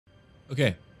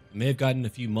Okay, I may have gotten a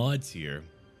few mods here.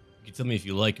 You can tell me if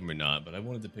you like them or not, but I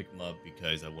wanted to pick them up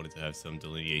because I wanted to have some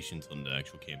delineations on the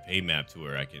actual campaign map to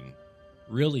where I can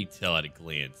really tell at a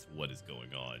glance what is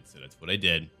going on. So that's what I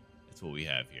did. That's what we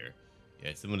have here.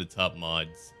 Yeah, some of the top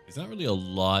mods. There's not really a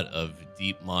lot of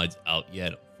deep mods out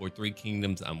yet. For Three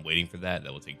Kingdoms, I'm waiting for that.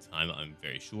 That will take time, I'm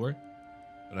very sure.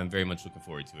 But I'm very much looking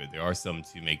forward to it. There are some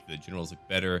to make the generals look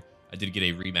better. I did get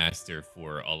a remaster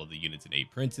for all of the units in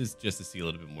 8 Princes just to see a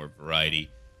little bit more variety.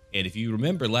 And if you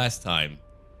remember last time,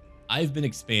 I've been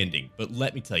expanding, but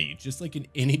let me tell you, just like in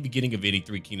any beginning of any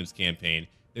Three Kingdoms campaign,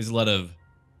 there's a lot of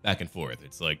back and forth.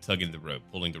 It's like tugging the rope,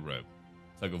 pulling the rope.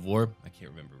 Tug of war? I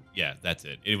can't remember. Yeah, that's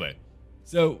it. Anyway,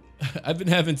 so I've been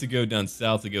having to go down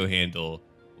south to go handle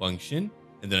Huangshin,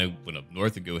 and then I went up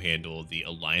north to go handle the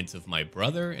alliance of my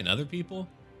brother and other people.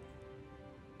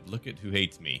 Look at who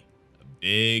hates me. A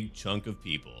big chunk of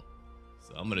people.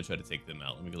 So I'm going to try to take them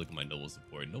out. Let me go look at my noble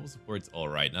support. Noble support's all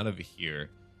right. Not over here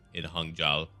in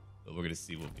Hangzhou, but we're going to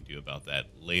see what we can do about that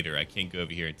later. I can't go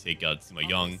over here and take out Sima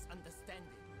Ying.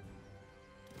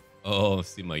 Oh,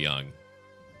 Sima Ying.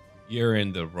 You're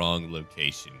in the wrong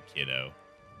location, kiddo.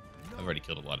 I've already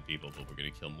killed a lot of people, but we're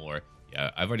going to kill more.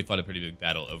 Yeah, I've already fought a pretty big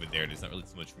battle over there. There's not really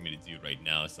too much for me to do right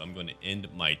now, so I'm going to end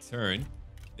my turn.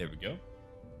 There we go.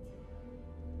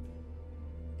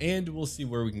 And we'll see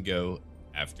where we can go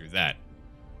after that.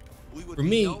 For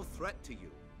me, no threat to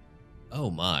you. Oh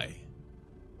my.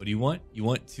 What do you want? You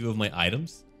want 2 of my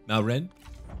items? Malren?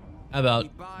 How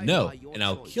about no, and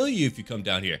I'll kill you if you come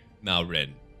down here,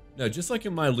 Malren. No, just like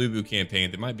in my Lubu campaign,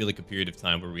 there might be like a period of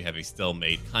time where we have a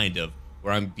stalemate, kind of,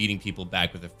 where I'm beating people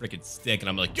back with a frickin' stick and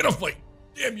I'm like, get off my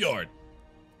damn yard!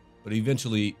 But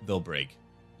eventually, they'll break.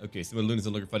 Okay, Sima Lun is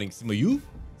no longer fighting Sima Yu.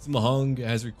 Sima Hong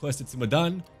has requested Sima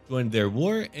Dan join their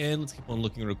war, and let's keep on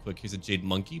looking real quick. Here's a Jade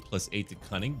Monkey, +8 to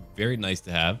Cunning. Very nice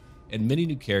to have. And many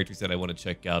new characters that I want to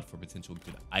check out for potential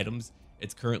good items.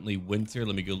 It's currently winter.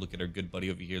 Let me go look at our good buddy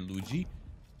over here, Luigi.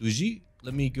 Luigi,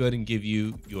 let me go ahead and give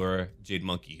you your Jade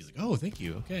Monkey. He's like, oh, thank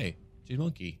you. Okay, Jade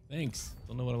Monkey, thanks.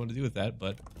 Don't know what I want to do with that,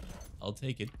 but I'll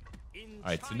take it. All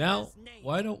right, so now,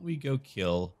 why don't we go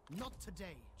kill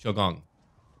Shogun?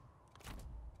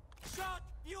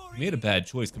 You made a bad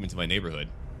choice coming to my neighborhood.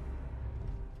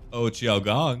 Oh,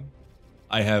 Xiaogang,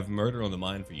 I have murder on the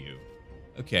mind for you.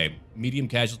 Okay, medium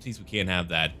casualties, we can't have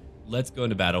that. Let's go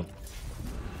into battle.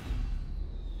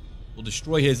 We'll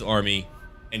destroy his army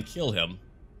and kill him,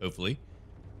 hopefully.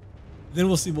 Then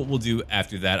we'll see what we'll do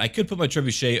after that. I could put my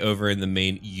trebuchet over in the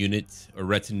main unit or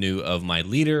retinue of my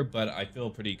leader, but I feel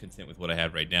pretty content with what I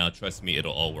have right now. Trust me,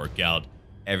 it'll all work out.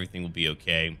 Everything will be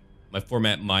okay. My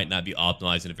format might not be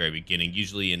optimized in the very beginning.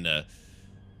 Usually in the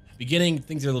beginning,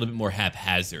 things are a little bit more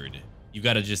haphazard. You've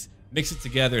got to just mix it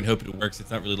together and hope it works.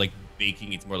 It's not really like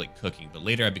baking, it's more like cooking. But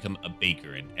later I become a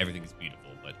baker and everything is beautiful,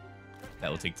 but that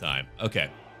will take time. Okay.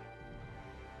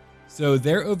 So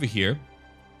they're over here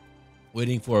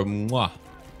waiting for moi.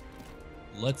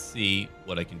 Let's see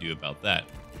what I can do about that.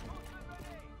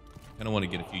 Kind of want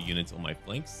to get a few units on my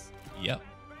flanks. Yep.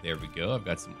 There we go. I've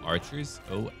got some archers.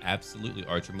 Oh, absolutely.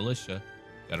 Archer militia.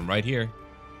 Got them right here.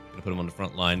 Gonna put them on the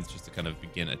front lines just to kind of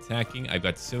begin attacking. I've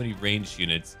got so many ranged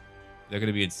units. They're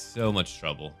gonna be in so much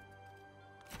trouble.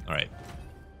 All right.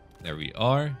 There we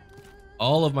are.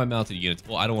 All of my mounted units.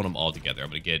 Well, I don't want them all together. I'm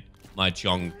gonna get my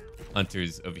Chong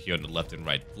hunters over here on the left and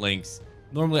right flanks.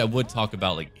 Normally, I would talk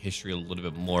about like history a little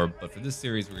bit more, but for this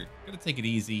series, we're gonna take it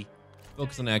easy,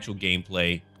 focus on the actual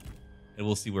gameplay, and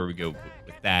we'll see where we go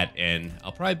with that. And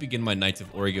I'll probably begin my Knights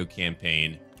of Origo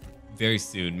campaign very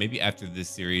soon. Maybe after this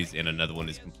series and another one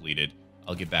is completed,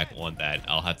 I'll get back on that.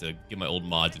 I'll have to get my old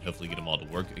mods and hopefully get them all to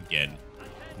work again.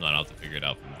 If not, I'll have to figure it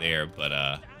out from there. But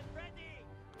yeah,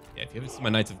 if you haven't seen my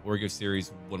Knights of Origo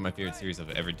series, one of my favorite series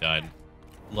I've ever done.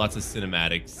 Lots of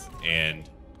cinematics, and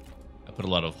I put a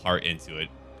lot of heart into it.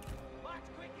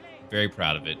 Very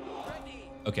proud of it.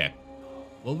 Okay,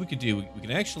 what we could do, we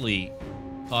can actually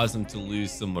cause them to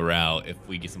lose some morale if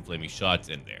we get some flaming shots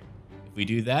in there. If we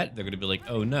do that, they're going to be like,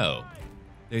 oh no,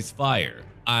 there's fire.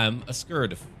 I'm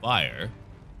scared of fire.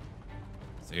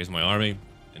 So here's my army,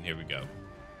 and here we go.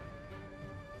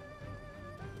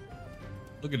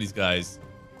 Look at these guys.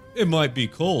 It might be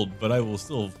cold, but I will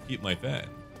still keep my fan.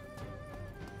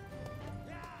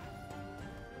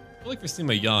 I feel like for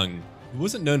Sima Ying, who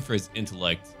wasn't known for his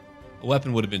intellect, a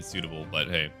weapon would have been suitable, but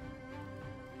hey.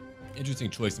 Interesting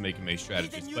choice to make him a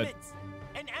strategist, but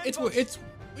it's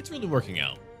really working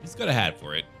out. He's got a hat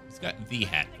for it. He's got the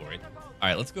hat for it. All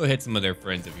right, let's go hit some of their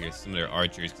friends over here, some of their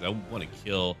archers, because I want to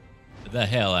kill the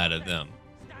hell out of them.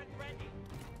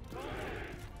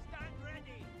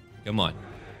 Come on.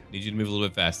 Need you to move a little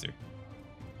bit faster.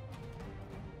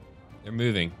 They're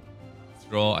moving.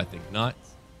 Surreal, I think not.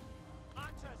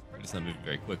 They're just not moving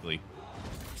very quickly.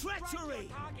 Treachery!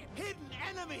 Hidden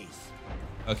enemies!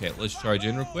 Okay, let's charge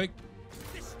in real quick.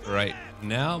 Right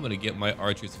now, I'm going to get my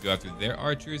archers to go after their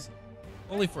archers.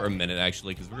 Only for a minute,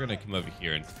 actually, because we're going to come over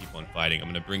here and keep on fighting. I'm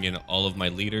going to bring in all of my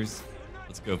leaders.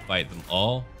 Let's go fight them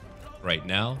all right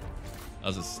now. That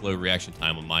was a slow reaction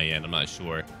time on my end. I'm not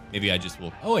sure. Maybe I just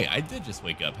woke... Oh, wait, I did just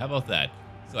wake up. How about that?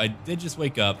 So I did just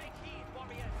wake up.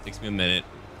 Takes me a minute.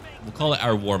 We'll call it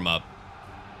our warm-up.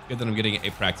 Good that I'm getting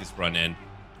a practice run in.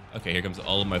 Okay, here comes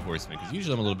all of my horsemen, because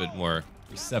usually I'm a little bit more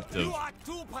receptive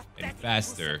and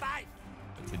faster.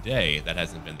 But today, that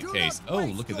hasn't been the case. Oh,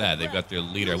 look at that. They've got their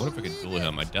leader. I wonder if I can duel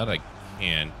him. I doubt I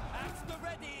can.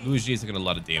 Luigi is taking a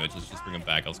lot of damage. Let's just bring him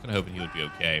back. I was kind of hoping he would be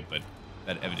okay, but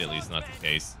that evidently is not the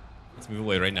case. Let's move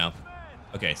away right now.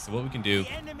 Okay, so what we can do,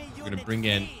 we're going to bring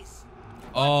in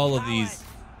all of these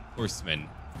horsemen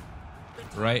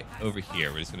right over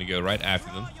here. We're just going to go right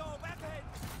after them.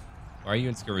 Why are you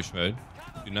in skirmish mode?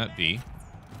 Do not be.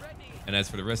 And as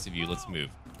for the rest of you, let's move.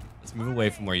 Let's move away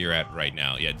from where you're at right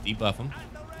now. Yeah, debuff them.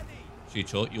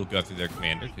 Chichol, you'll go after their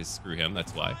commander, because screw him,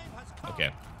 that's why.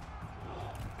 Okay.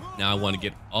 Now I want to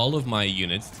get all of my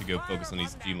units to go focus on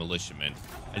these G militiamen.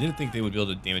 I didn't think they would be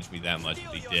able to damage me that much,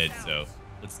 but they did, so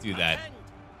let's do that.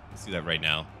 Let's do that right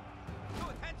now.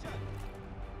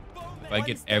 If I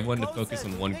get everyone to focus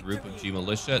on one group of G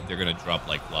militia, they're going to drop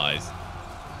like flies.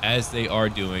 As they are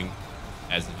doing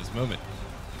as of this moment.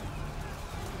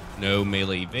 No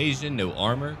melee evasion, no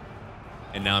armor.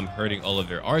 And now I'm hurting all of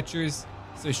their archers.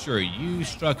 So sure, you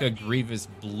struck a grievous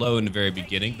blow in the very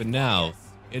beginning, but now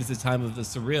it is the time of the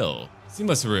Surreal.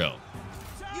 Sima Surreal.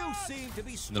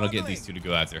 And then I'll get these two to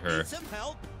go after her.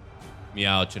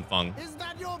 Meow, Chenfeng. Is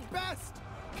that your best?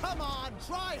 Come on,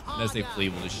 try harder. And as they flee,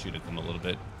 we'll just shoot at them a little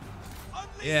bit.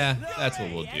 Yeah, that's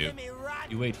what we'll do.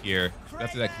 You wait here, go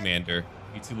after that commander.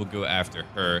 You two will go after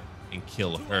her and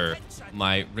kill her.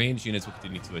 My ranged units will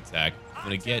continue to attack. I'm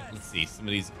going to get, let's see, some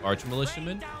of these archer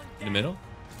militiamen in the middle.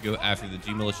 Go after the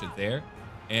G militia there.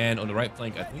 And on the right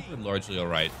flank, I think we're largely all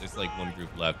right. There's like one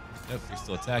group left. Nope, you're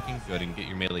still attacking. Go ahead and get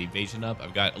your melee evasion up.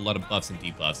 I've got a lot of buffs and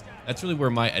debuffs. That's really where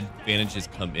my advantages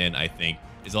come in, I think,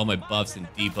 is all my buffs and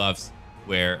debuffs,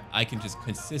 where I can just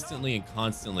consistently and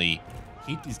constantly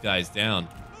keep these guys down.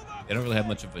 They don't really have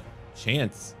much of a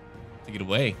chance to get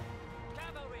away.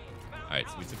 All right,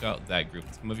 so we took out that group.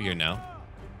 Let's come over here now.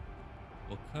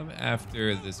 We'll come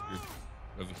after this group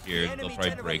over here. They'll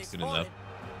probably break soon enough.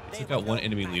 We took out one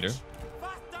enemy leader.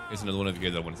 There's another one over here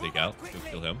that I want to take out. Let's go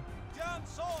kill him.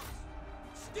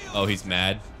 Oh, he's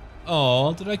mad.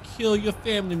 Oh, did I kill your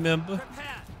family member?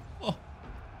 Oh,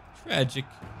 tragic.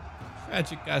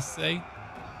 Tragic, I say.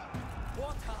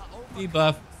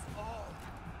 Debuff.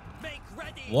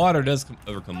 Water does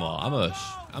overcome all.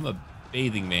 I'm a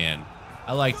bathing man.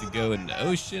 I like to go in the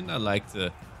ocean. I like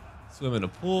to swim in a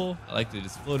pool. I like to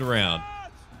just float around.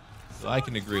 So I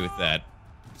can agree with that.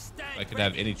 If I could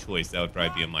have any choice, that would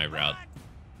probably be on my route.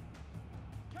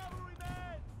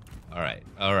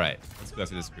 All right. Let's go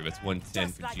after this group. It's 110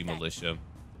 for G militia.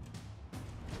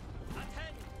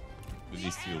 Move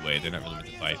these two away. They're not really meant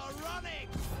to fight.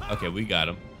 Okay, we got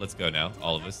them. Let's go now,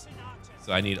 all of us.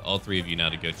 So I need all three of you now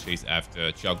to go chase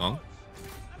after Xiaogong.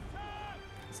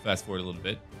 Let's fast forward a little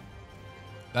bit.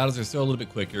 Battles are still a little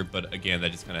bit quicker, but again,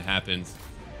 that just kind of happens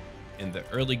in the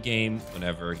early game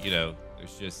whenever, you know,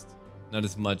 there's just not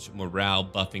as much morale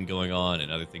buffing going on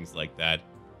and other things like that.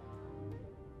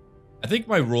 I think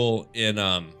my role in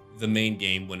the main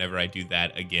game, whenever I do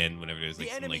that again, whenever there's like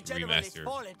some like remaster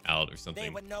out or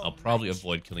something, I'll probably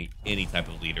avoid killing any type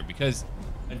of leader, because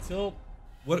until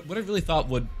what I really thought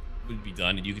would be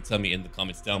done, and you could tell me in the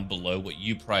comments down below what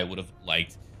you probably would have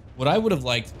liked. What I would have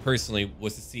liked personally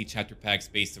was to see chapter packs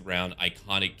based around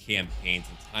iconic campaigns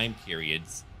and time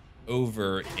periods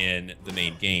over in the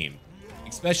main game.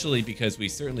 Especially because we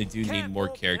certainly do need more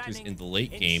characters in the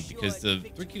late game, because the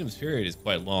Three Kingdoms period is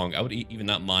quite long. I would even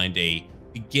not mind a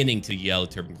beginning to Yellow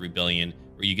Turban Rebellion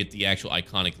where you get the actual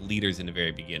iconic leaders in the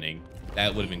very beginning.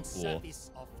 That would have been cool.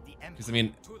 Because, I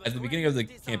mean, at the beginning of the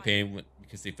campaign,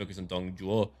 because they focus on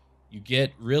Dongzhuo, you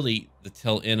get really the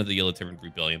tail end of the Yellow Turban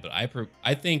Rebellion. But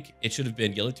I think it should have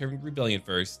been Yellow Turban Rebellion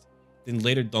first, then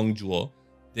later Dongzhuo.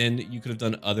 Then you could have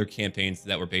done other campaigns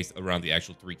that were based around the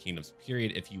actual Three Kingdoms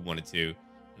period if you wanted to.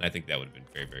 And I think that would have been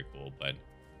very, very cool. But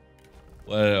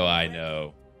what do I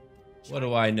know? What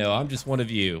do I know? I'm just one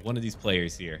of you, one of these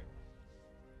players here.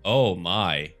 Oh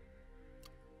my.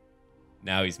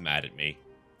 Now he's mad at me.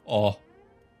 Oh,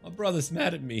 my brother's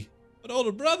mad at me. But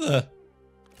older brother,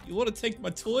 you want to take my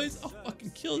toys? I'll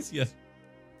fucking kill you.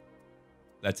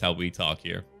 That's how we talk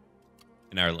here.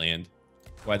 in our land.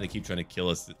 That's why they keep trying to kill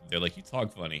us. They're like, you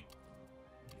talk funny.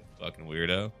 You fucking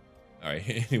weirdo. All right,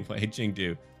 anyway,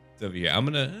 Chengdu. It's over here. I'm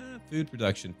gonna, food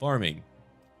production, farming.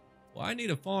 Well, I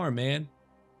need a farm, man.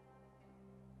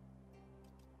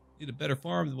 Need a better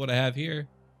farm than what I have here.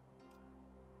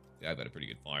 Yeah, I've got a pretty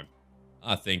good farm.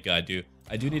 I think I do.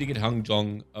 I do need to get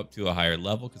Hangzhong up to a higher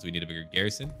level because we need a bigger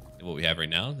garrison than what we have right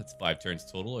now. That's 5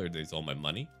 turns total, or there's all my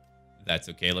money. That's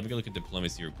okay. Let me go look at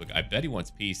diplomacy real quick. I bet he wants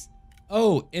peace.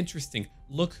 Oh, interesting.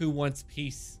 Look who wants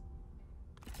peace.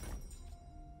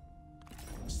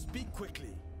 Speak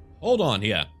quickly. Hold on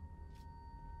here.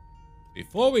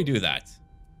 Before we do that.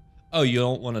 Oh, you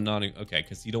don't want to not... Okay,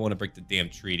 because you don't want to break the damn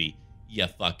treaty. Yeah,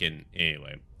 fucking...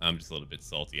 Anyway, I'm just a little bit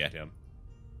salty at him.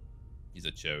 He's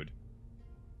a chode.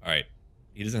 Alright.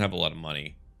 He doesn't have a lot of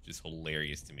money. Which is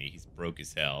hilarious to me. He's broke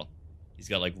as hell. He's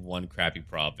got like one crappy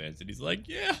province. And he's like,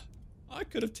 yeah, I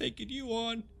could have taken you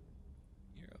on.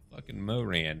 You're a fucking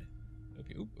Moran.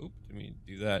 Okay, oop, didn't mean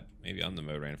to do that. Maybe I'm the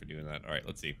Moran for doing that. Alright,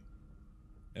 let's see.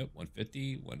 Nope,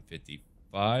 150,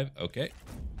 155. Okay.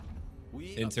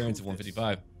 10 turns to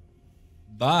 155.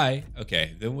 Bye.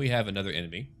 Okay, then we have another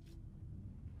enemy.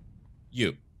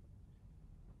 You.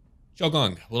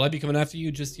 Shogun, will I be coming after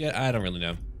you just yet? I don't really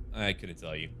know. I couldn't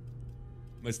tell you.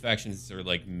 Most factions are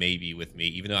like maybe with me,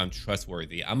 even though I'm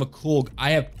trustworthy. I'm a cool...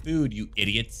 I have food, you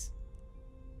idiots.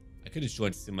 I could have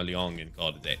joined Sima Ying and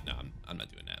called it a day. No, I'm not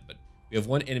doing that. But we have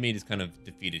one enemy that's kind of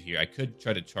defeated here. I could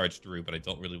try to charge through, but I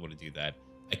don't really want to do that.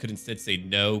 I could instead say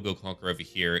no, go conquer over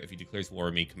here. If he declares war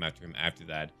on me, come after him after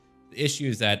that. The issue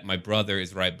is that my brother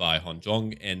is right by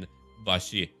Hanzhong and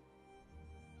Bashi.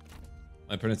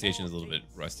 My pronunciation is a little bit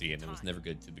rusty and it was never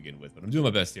good to begin with, but I'm doing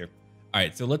my best here. All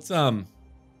right, so let's go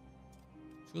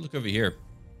look over here.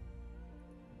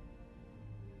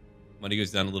 Money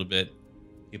goes down a little bit.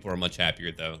 People are much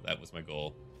happier though. That was my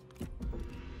goal.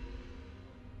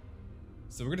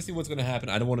 So we're gonna see what's gonna happen.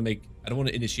 I don't want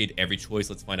to initiate every choice.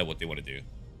 Let's find out what they want to do.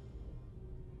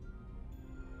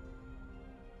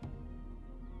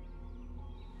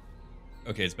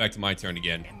 Okay, it's back to my turn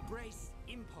again.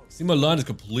 Sima Lan is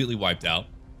completely wiped out.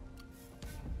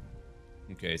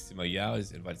 Okay, Sima Yao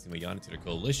is invited Sima Yan into their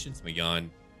coalition. Sima Yan,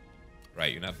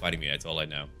 right, you're not fighting me. That's all I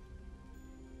know.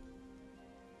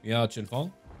 Miao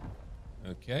Chenfeng.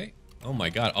 Okay. Oh my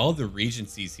god, all the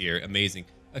regencies here. Amazing.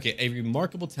 Okay, a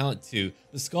remarkable talent too.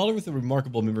 The scholar with a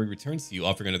remarkable memory returns to you,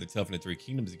 offering another tale from the 3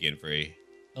 kingdoms again for a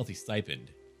healthy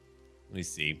stipend. Let me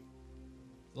see.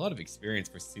 A lot of experience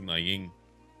for Sima Ying.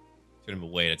 Turn him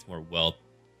away, that's more wealth.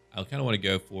 I kind of want to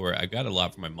go for... I got a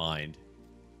lot for my mind.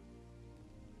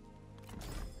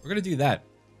 We're going to do that.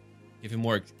 Give him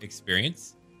more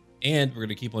experience. And we're going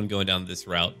to keep on going down this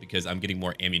route because I'm getting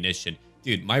more ammunition.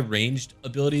 Dude, my ranged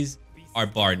abilities are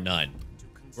bar none.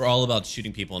 We're all about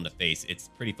shooting people in the face. It's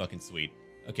pretty fucking sweet.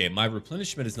 Okay, my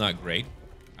replenishment is not great.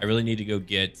 I really need to go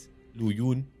get Lu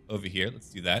Yun over here. Let's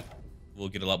do that. We'll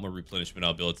get a lot more replenishment.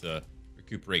 I'll be able to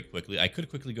recuperate quickly. I could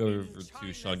quickly go over to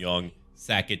Shanyang,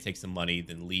 sack it, take some money,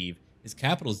 then leave. His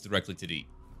capital is directly to the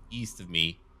east of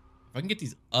me. If I can get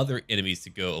these other enemies to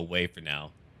go away for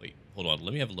now. Wait, hold on.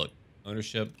 Let me have a look.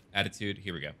 Ownership, attitude.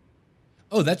 Here we go.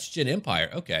 Oh, that's Jin Empire.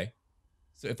 Okay.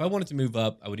 So if I wanted to move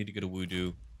up, I would need to go to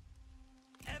Wudu.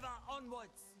 Ever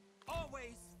onwards,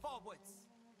 always forwards.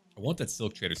 I want that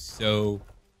silk trader so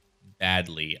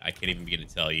badly. I can't even begin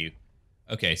to tell you.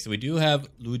 Okay, so we do have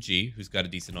Lu Ji, who's got a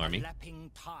decent army.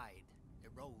 Tide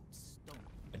erodes stone.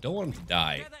 I don't want him to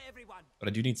die, but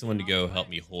I do need someone to go help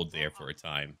me hold there for a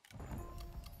time.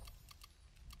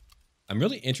 I'm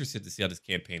really interested to see how this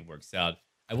campaign works out.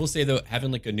 I will say, though,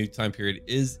 having like a new time period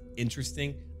is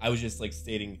interesting. I was just like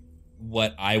stating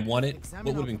what I wanted. What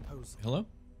would have been... Hello?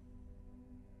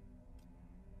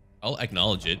 I'll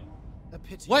acknowledge it. A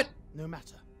pity. What? No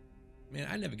matter. Man,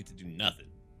 I never get to do nothing.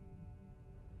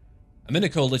 I'm in a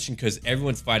coalition because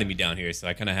everyone's fighting me down here, so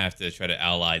I kind of have to try to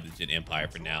ally the Jin Empire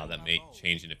for now. That may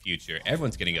change in the future.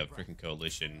 Everyone's getting a freaking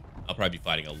coalition. I'll probably be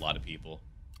fighting a lot of people.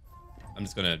 I'm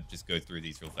just going to go through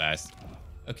these real fast.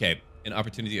 Okay, an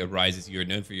opportunity arises. You are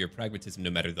known for your pragmatism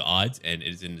no matter the odds, and it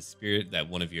is in the spirit that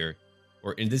one of your...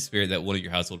 Or in this spirit that one of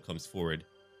your household comes forward.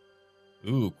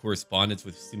 Ooh, correspondence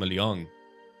with Sima Ying.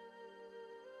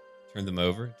 Turn them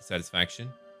over to satisfaction.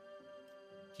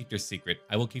 Keep their secret.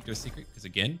 I will keep their secret because,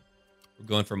 again, we're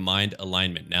going for mind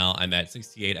alignment. Now I'm at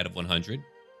 68 out of 100.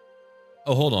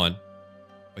 Oh, hold on.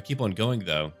 If I keep on going,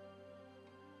 though.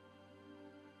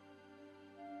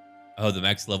 Oh, the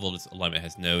max level of this alignment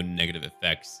has no negative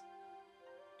effects.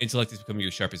 Intellect is becoming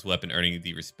your sharpest weapon, earning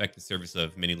the respect and service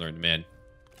of many learned men.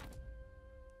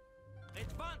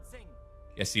 Advancing.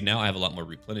 Yeah, see, now I have a lot more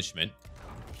replenishment.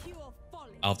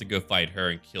 I'll have to go fight her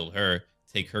and kill her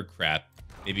take her crap.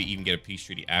 Maybe even get a peace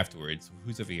treaty afterwards.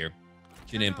 Who's over here?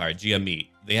 Jin Empire, GME.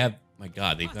 They have, my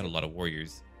god, they've got a lot of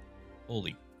warriors.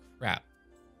 Holy crap.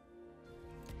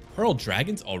 Pearl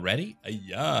Dragons already?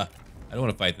 Yeah. I don't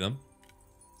want to fight them.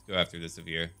 Let's go after this over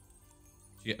here.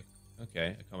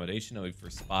 Okay, accommodation. Oh, for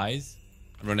spies.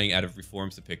 I'm running out of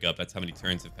reforms to pick up. That's how many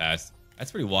turns have passed.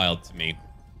 That's pretty wild to me.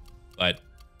 But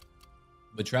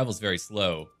travel's very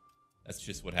slow. That's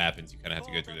just what happens. You kind of have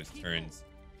to go through those turns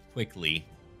quickly,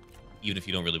 even if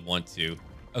you don't really want to.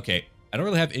 Okay, I don't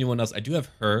really have anyone else. I do have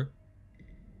her.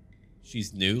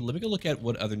 She's new. Let me go look at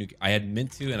what other new... I had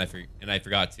meant to, and I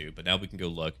forgot to, but now we can go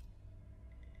look.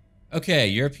 Okay,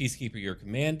 you're a peacekeeper. You're a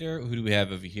commander. Who do we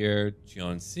have over here?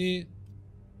 Jianxi.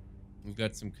 We've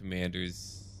got some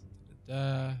commanders.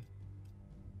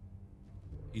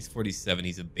 He's 47.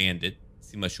 He's a bandit.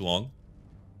 Sima Shuang.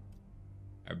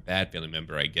 Our bad family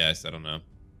member, I guess. I don't know.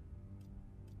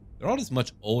 They're all just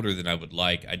much older than I would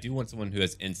like. I do want someone who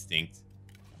has instinct.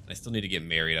 I still need to get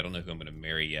married. I don't know who I'm going to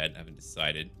marry yet. I haven't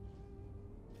decided.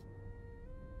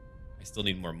 I still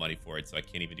need more money for it, so I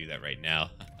can't even do that right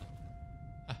now.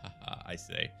 I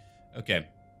say. Okay.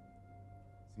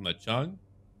 Sima Chang.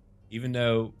 Even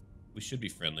though we should be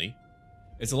friendly.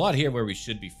 There's a lot here where we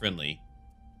should be friendly.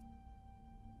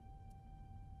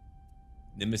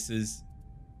 Nemesis.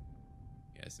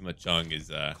 Yeah, Sima Chang is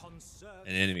an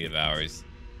enemy of ours.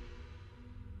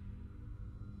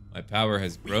 My power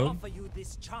has grown. We offer you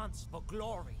this chance for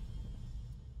glory.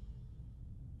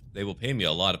 They will pay me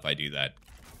a lot if I do that.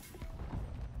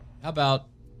 How about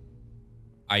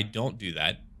I don't do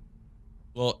that?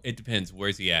 Well, it depends.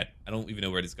 Where's he at? I don't even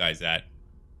know where this guy's at.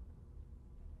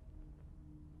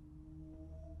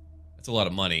 That's a lot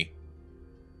of money.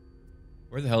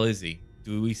 Where the hell is he?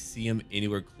 Do we see him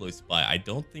anywhere close by? I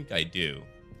don't think I do.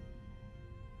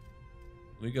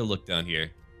 Let me go look down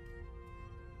here.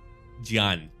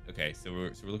 Jian. Okay, so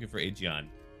we're looking for a Jian.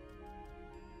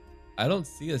 I don't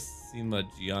see a Sima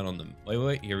Jian on the...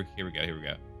 Wait. Here we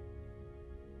go.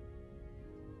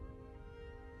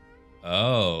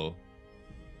 Oh.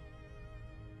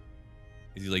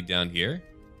 Is he like down here?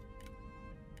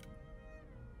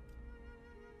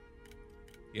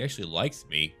 He actually likes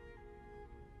me.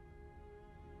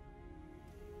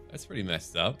 That's pretty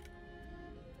messed up.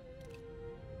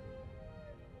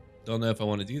 Don't know if I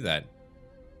want to do that.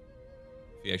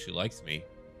 If he actually likes me.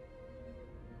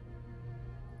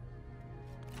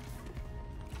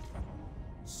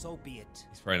 So be it.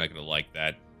 He's probably not going to like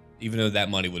that. Even though that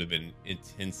money would have been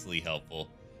intensely helpful.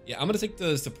 Yeah, I'm going to take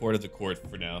the support of the court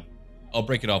for now. I'll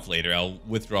break it off later. I'll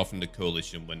withdraw from the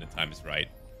coalition when the time is right.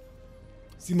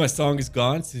 Sima Song is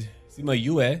gone. Sima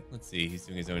Yue. Let's see. He's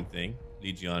doing his own thing.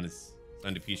 Li Jian is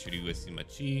signed a peace treaty with Sima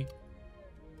Qi.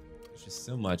 There's just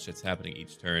so much that's happening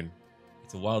each turn.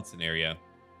 It's a wild scenario.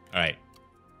 Alright.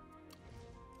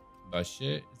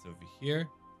 Bashe is over here.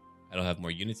 I don't have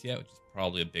more units yet, which is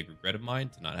probably a big regret of mine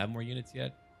to not have more units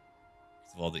yet.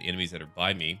 Because of all the enemies that are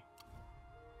by me.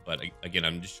 But again,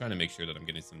 I'm just trying to make sure that I'm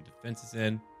getting some defenses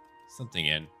in. Something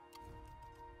in.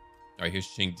 Alright, here's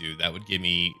Chengdu. That would give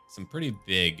me some pretty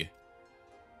big...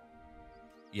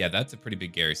 Yeah, that's a pretty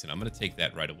big garrison. I'm going to take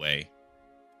that right away.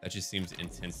 That just seems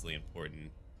intensely important.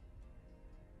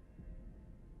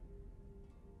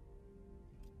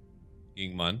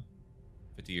 Yingman,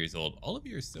 50 years old. All of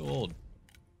you are so old.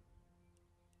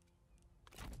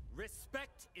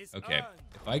 Respect is Okay, earned.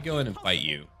 if I go in and fight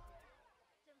you,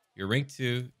 you're rank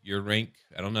 2, you're rank,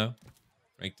 I don't know,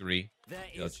 rank 3. There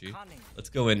is Yaoqi. cunning. Let's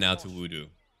go in now to Wudu.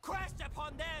 Crash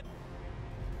upon them.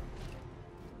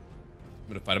 I'm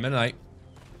going to fight him at night.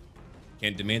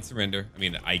 Can't demand surrender. I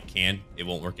mean, I can. It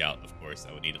won't work out, of course.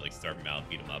 I would need to like starve him out,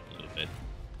 beat him up a little bit.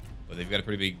 But they've got a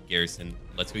pretty big garrison.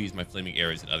 Let's go use my flaming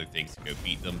arrows and other things to go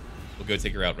beat them. We'll go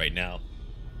take her out right now.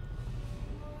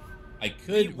 I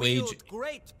could We wage... wield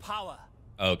great power.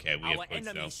 Okay, we Our have points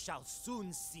now. enemies shall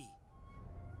soon see.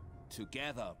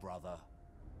 Together, brother,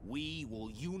 we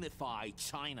will unify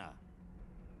China.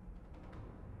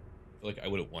 I feel like I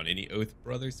wouldn't want any Oath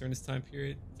brothers during this time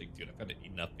period. It's like, dude, I've got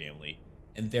enough family.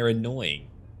 And they're annoying.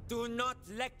 Do not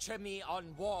lecture me on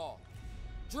war.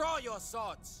 Draw your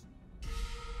swords.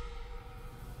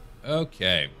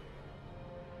 Okay.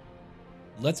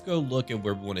 Let's go look at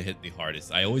where we want to hit the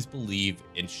hardest. I always believe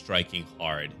in striking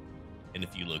hard in a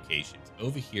few locations.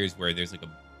 Over here is where there's like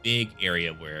a big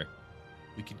area where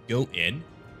we could go in.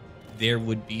 There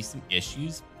would be some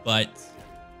issues, but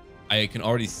I can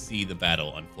already see the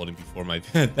battle unfolding before my...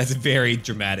 That's very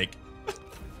dramatic.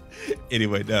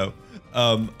 Anyway, no.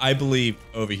 I believe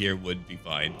over here would be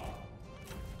fine.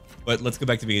 But let's go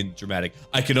back to being dramatic.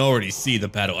 I can already see the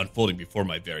battle unfolding before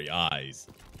my very eyes.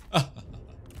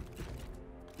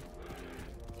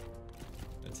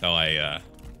 how I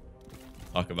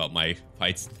talk about my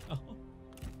fights now.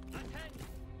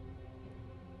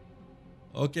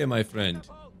 Okay, my friend.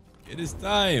 It is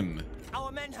time.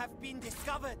 Our men have been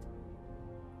discovered.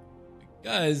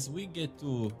 Guys, we get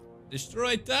to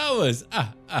destroy towers.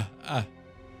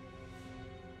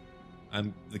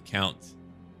 I'm the count.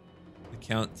 The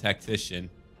count tactician.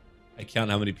 I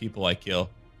count how many people I kill.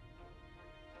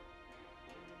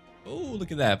 Oh,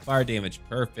 look at that. Fire damage.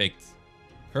 Perfect.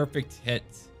 Perfect hit.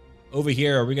 Over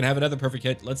here, are we going to have another perfect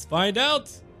hit? Let's find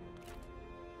out.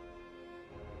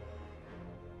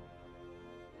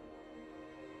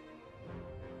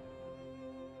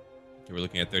 Okay, we're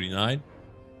looking at 39.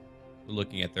 We're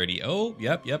looking at 30. Oh,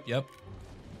 yep.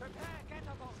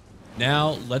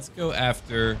 Now, let's go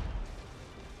after...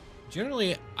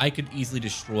 Generally, I could easily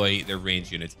destroy their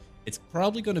range units. It's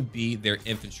probably going to be their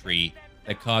infantry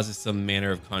that causes some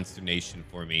manner of consternation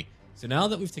for me. So now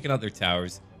that we've taken out their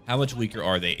towers, how much weaker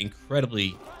are they?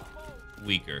 Incredibly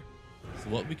weaker. So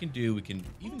what we can do, we can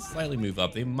even slightly move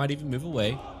up. They might even move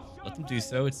away. Let them do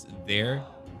so. It's their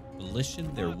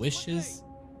volition, their wishes,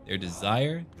 their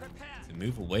desire to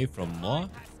move away from law.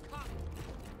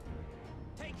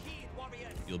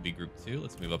 You'll be group 2.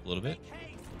 Let's move up a little bit.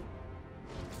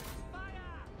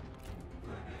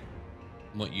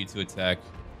 I want you to attack.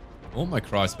 I want my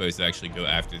crossbows to actually go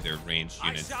after their ranged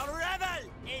units. I shall revel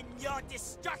in your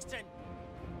destruction.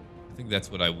 I think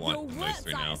that's what I want Your the most words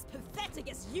right are now. as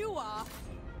pathetic as you are.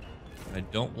 I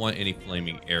don't want any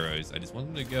flaming arrows. I just want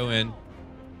them to go in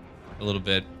a little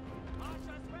bit.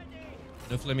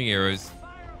 No flaming arrows.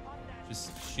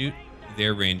 Just shoot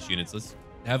their ranged units. Let's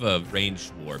have a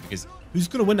ranged war, because who's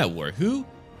going to win that war? Who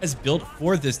has built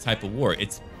for this type of war?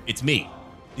 It's me.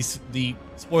 The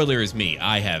spoiler is me.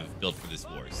 I have built for this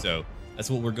war, so that's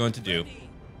what we're going to do.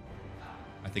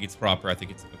 I think it's proper. I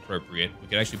think it's appropriate. We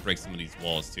could actually break some of these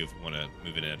walls too if we want to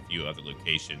move in at a few other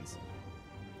locations.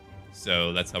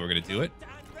 So that's how we're going to do it.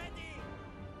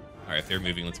 All right, if they're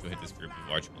moving, let's go hit this group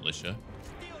of arch militia.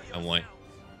 I want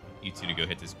you two to go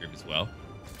hit this group as well.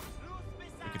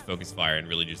 We could focus fire and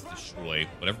really just destroy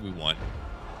whatever we want.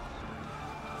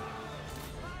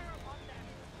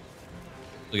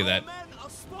 Look at that.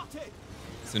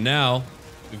 So now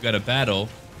we've got a battle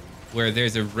where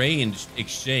there's a ranged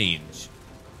exchange.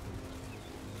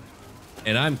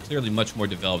 And I'm clearly much more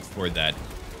developed for that.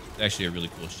 It's actually a really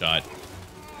cool shot.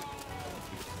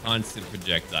 Constant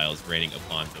projectiles raining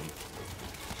upon them.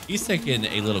 He's taking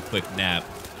a little quick nap.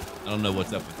 I don't know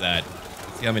what's up with that.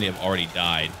 Let's see how many have already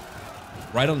died.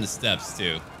 Right on the steps,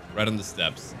 too. Right on the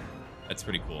steps. That's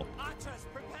pretty cool.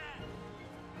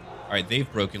 All right,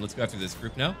 they've broken. Let's go after this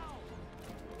group now.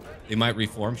 They might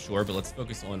reform, sure, but let's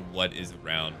focus on what is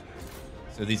around.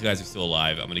 So these guys are still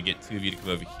alive. I'm going to get 2 of you to come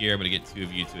over here. I'm going to get 2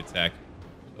 of you to attack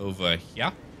over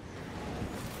here.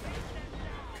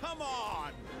 Come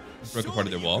on. Broke a part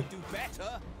of their wall. Do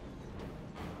better.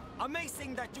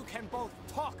 Amazing that you can both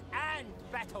talk and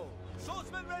battle.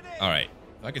 Swordsman ready. All right.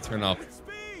 If I could turn off...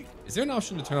 Is there an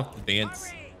option to turn off the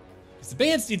bands? Because the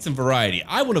bands need some variety.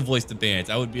 I want to voice the bands.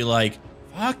 I would be like,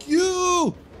 fuck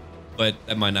you! But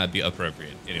that might not be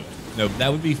appropriate. Anyway, no,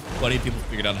 that would be funny if people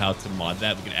figured out how to mod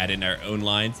that. We could add in our own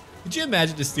lines. Could you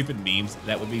imagine the stupid memes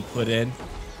that would be put in?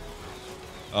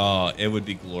 Oh, it would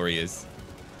be glorious.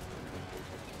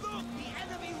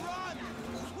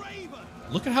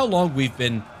 Look at how long we've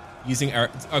been using our...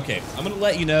 Okay, I'm going to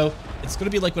let you know. It's going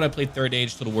to be like when I played Third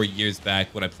Age Total War years back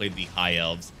when I played the High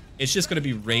Elves. It's just going to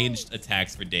be ranged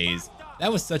attacks for days.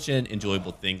 That was such an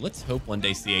enjoyable thing. Let's hope one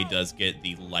day CA does get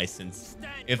the license.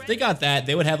 If they got that,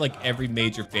 they would have like every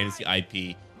major fantasy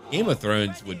IP. Game of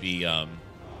Thrones would be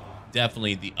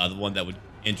definitely the other one that would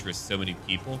interest so many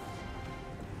people.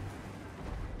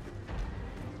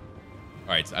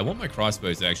 All right, so I want my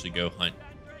crossbows to actually go hunt.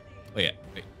 Wait,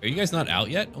 are you guys not out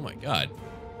yet? Oh my god.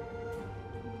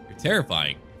 You're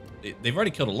terrifying. They've already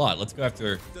killed a lot. Let's go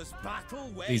after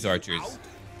these archers.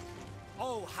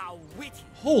 Oh, how witty.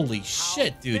 Holy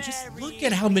shit, dude. Just look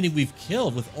at how many we've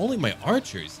killed with only my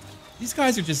archers. These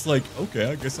guys are just like,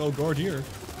 okay, I guess I'll guard here.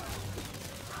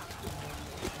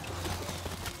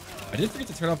 I did forget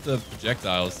to turn off the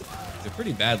projectiles. They're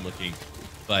pretty bad looking,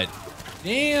 but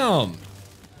damn.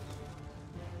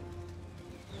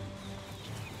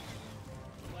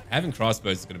 Having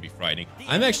crossbows is going to be frightening.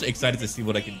 I'm actually excited to see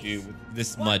what I can do with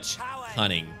this much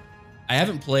cunning. I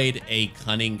haven't played a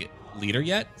cunning leader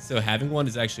yet, so having one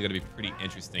is actually going to be pretty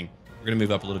interesting. We're going to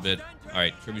move up a little bit. All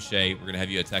right, Trebuchet, we're going to have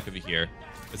you attack over here.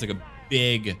 It's like a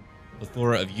big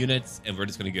plethora of units, and we're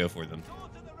just going to go for them.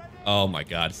 Oh my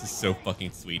god, this is so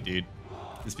fucking sweet, dude.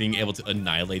 Just being able to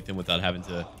annihilate them without having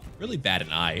to really bat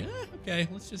an eye. Okay,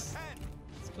 let's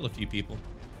kill a few people.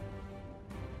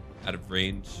 Out of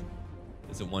range.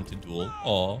 Doesn't want to duel.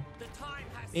 Aw. The time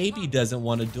has Baby come. doesn't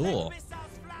want to Let duel.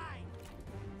 missiles fly.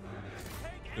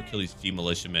 Go kill these G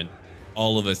militiamen.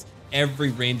 All of us. Every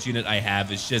range unit I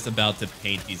have is just about to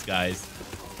paint these guys.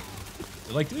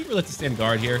 They're like, do we really have to stand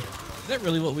guard here? Is that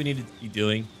really what we need to be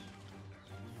doing?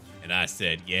 And I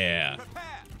said, yeah. Prepare.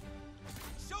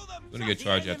 Show them I'm gonna go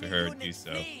charge after her and do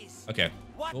so. Okay,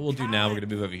 what we'll do now, we're gonna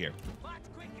move over here. March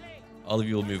quickly. All of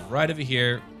you will move right over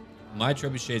here. My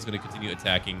trebuchet is gonna continue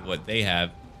attacking what they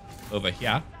have over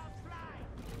here.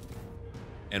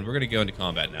 And we're gonna go into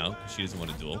combat now, because she doesn't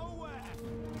want to duel. Nowhere.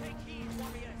 Take heed,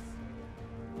 warriors.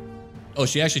 Oh,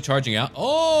 she actually charging out?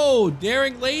 Oh,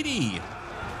 daring lady!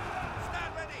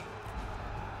 Stand ready.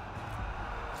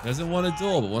 Doesn't want to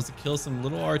duel, but wants to kill some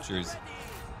little archers.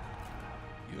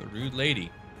 You a rude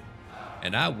lady.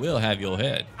 And I will have your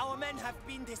head. Our men have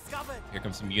been discovered. Here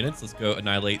come some units. Let's go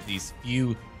annihilate these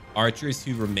few archers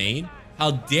who remain.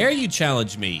 How dare you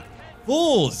challenge me?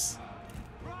 Fools!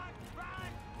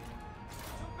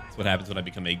 That's what happens when I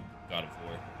become a god of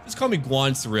war. Just call me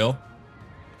Guan Surreal.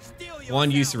 Steal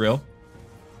Guan Yu yourself.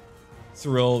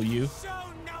 Surreal. Surreal you. Show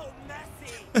no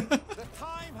mercy. The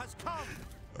time has come.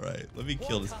 Alright, let me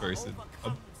kill this person.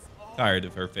 I'm tired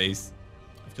of her face.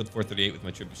 I've killed 438 with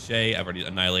my trebuchet. I've already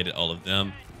annihilated all of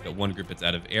them. Got one group that's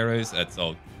out of arrows. That's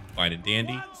all fine and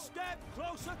dandy. One step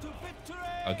closer to victory.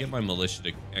 I'll get my militia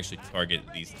to actually target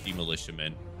these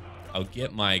militiamen. I'll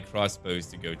get my crossbows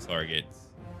to go target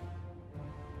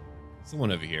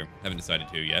someone over here. Haven't decided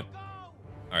who yet.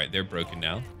 Alright, they're broken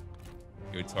now.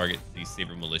 Go target the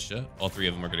Saber militia. All three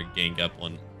of them are going to gang up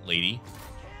on Lady.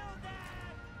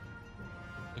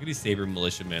 Look at these Saber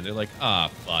militiamen. They're like, ah,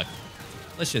 fuck.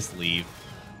 Let's just leave.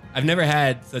 I've never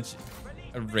had such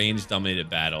a range-dominated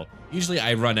battle. Usually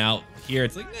I run out here.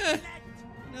 It's like, nah,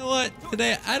 you know what?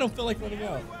 Today, I don't feel like running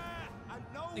out.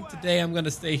 I think today I'm going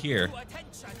to stay here.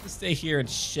 Just stay here and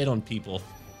shit on people.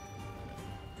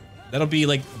 That'll be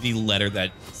like the letter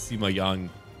that Sima Ying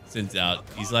sends out.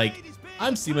 He's like,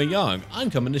 I'm Sima Ying. I'm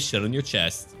coming to shit on your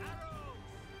chest.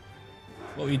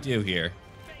 That's what we do here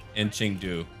in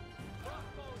Chengdu.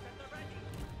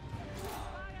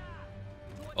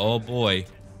 Oh boy.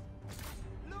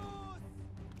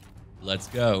 Let's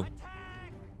go.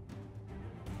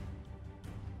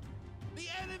 The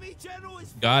enemy general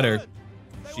is Got her. fallen.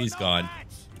 They She's were no gone.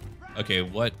 match. Okay,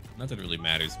 what? Not that it really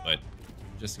matters, but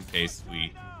just in case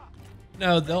we...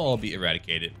 No, they'll all be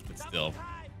eradicated, but still.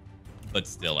 But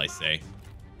still, I say.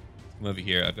 Come over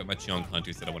here. I've got my Cheong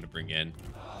hunters that I want to bring in.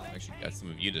 I actually got some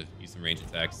of you to use some range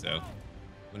attacks, so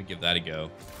I'm going to give that a go.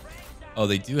 Oh,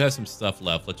 they do have some stuff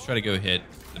left. Let's try to go hit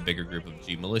the bigger group of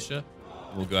G militia.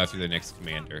 And we'll go after their next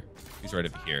commander. He's right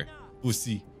over here.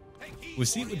 Wusi.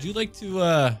 Wusi, would you like to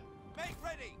Make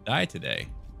ready. die today?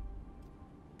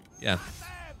 Yeah,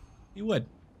 he would.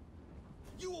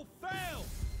 You will fail.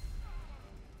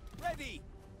 Ready.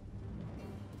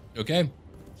 Okay.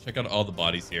 Check out all the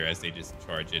bodies here as they just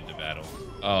charge into battle.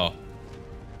 Oh.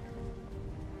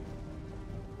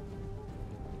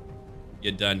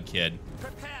 You're done, kid.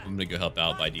 Prepare. I'm gonna go help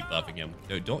out by debuffing him.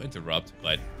 No, don't interrupt,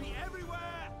 but Be everywhere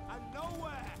and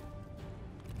nowhere.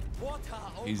 Water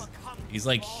he's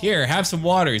like, here, have some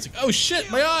water. He's like, oh shit,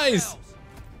 my eyes.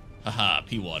 Haha,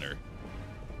 pea water.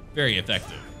 Very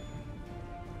effective.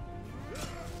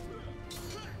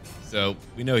 So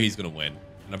we know he's gonna win.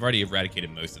 And I've already eradicated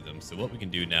most of them. So what we can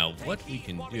do now, move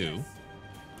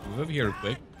over here real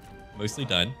quick. Mostly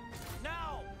done.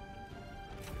 Now.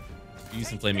 Use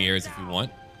some flaming arrows if we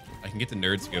want. I can get the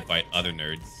nerds to go fight other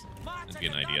nerds. That'd be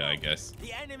an idea, I guess.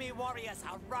 The enemy warriors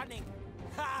are running.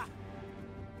 Ha!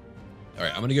 All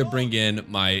right, I'm gonna go bring in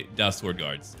my Dao Sword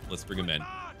Guards. Let's bring them in.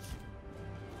 March.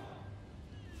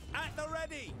 At the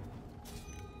ready.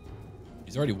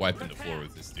 He's already wiping the floor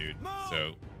with this dude.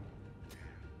 So,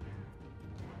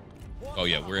 oh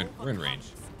yeah, we're in range.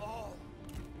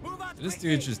 Move out So this quickly.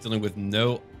 dude's just dealing with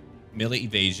no melee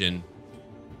evasion.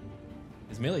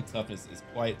 His melee toughness is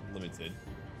quite limited.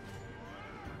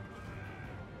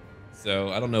 So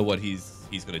I don't know what he's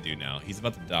gonna do now. He's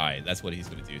about to die. That's what he's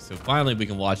gonna do. So finally we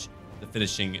can watch the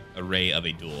finishing array of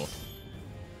a duel.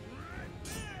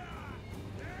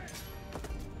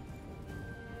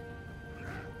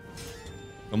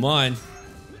 Come on.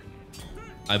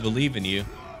 I believe in you.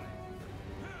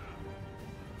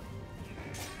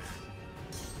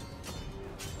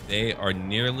 They are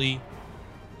nearly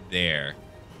there.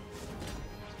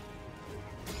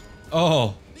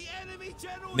 Oh, The enemy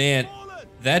general man. is fallen.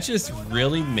 That just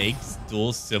really makes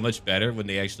duels so much better when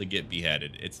they actually get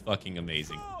beheaded. It's fucking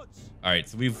amazing. Charge. All right,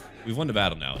 so we've won the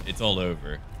battle now. It's all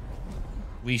over.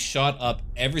 We shot up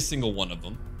every single one of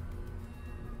them.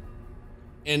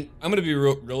 And I'm going to be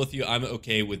real with you. I'm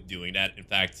okay with doing that. In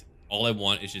fact, all I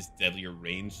want is just deadlier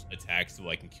ranged attacks so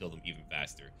I can kill them even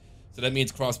faster. So that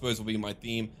means crossbows will be my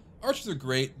theme. Archers are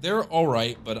great. They're all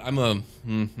right, but I'm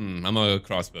a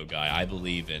crossbow guy. I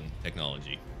believe in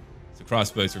technology. So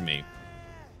crossbows for me.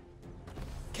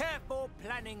 Careful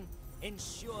planning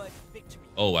ensures victory.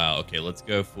 Oh, wow. Okay, let's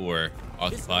go for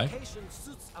Occupy. This location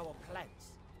suits our plans.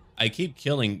 I keep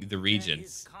killing the There is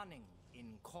regents. cunning in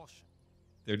caution.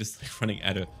 They're just like running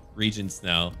out of regents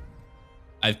now.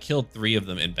 I've killed 3 of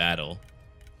them in battle.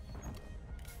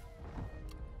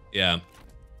 Yeah.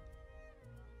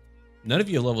 None of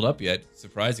you have leveled up yet,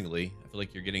 surprisingly. I feel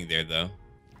like you're getting there, though.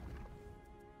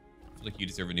 I feel like you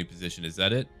deserve a new position. Is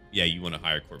that it? Yeah, you want a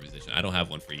higher court position. I don't have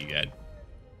one for you yet.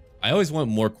 I always want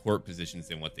more court positions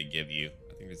than what they give you.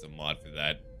 I think there's a mod for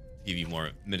that. To give you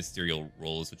more ministerial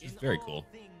roles, which is very cool.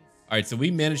 All right, so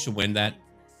we managed to win that.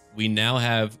 We now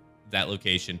have that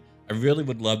location. I really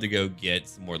would love to go get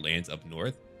some more lands up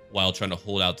north while trying to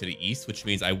hold out to the east, which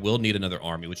means I will need another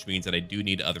army, which means that I do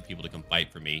need other people to come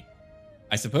fight for me.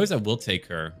 I suppose I will take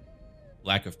her.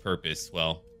 Lack of purpose.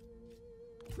 Well,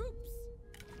 Troops.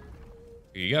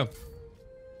 here you go.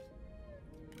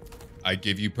 I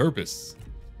give you purpose.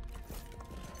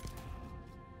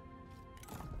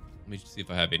 Let me just see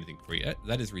if I have anything for you.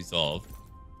 That is resolved.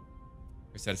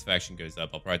 Her satisfaction goes up.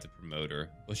 I'll probably have to promote her.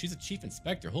 Well, she's a chief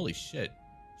inspector. Holy shit.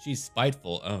 She's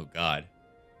spiteful. Oh, God.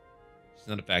 She's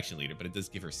not a faction leader, but it does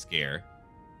give her scare.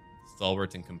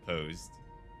 Stalwart and composed.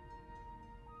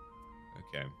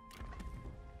 Okay. I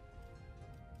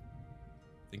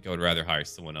think I would rather hire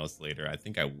someone else later. I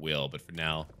think I will, but for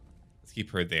now, let's keep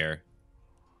her there.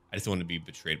 I just don't want to be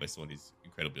betrayed by someone who's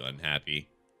incredibly unhappy.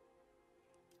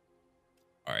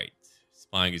 All right.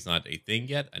 Spying is not a thing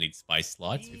yet. I need spy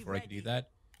slots before I can do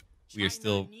that. We are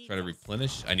still trying to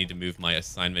replenish. I need to move my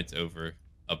assignment over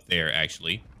up there,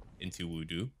 actually, into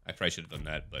Wudu. I probably should have done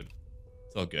that, but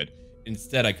it's all good.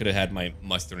 Instead, I could have had my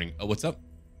mustering. Oh, what's up?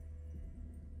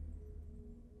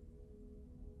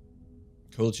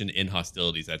 Coalition in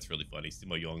hostilities. That's really funny.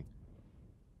 Sima Ying.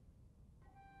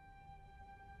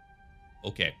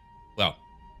 Okay. Well.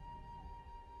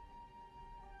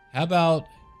 How about...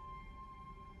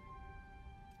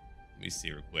 Let me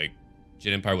see real quick.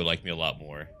 Jin Empire would like me a lot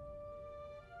more.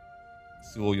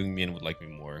 Suo Yungmin would like me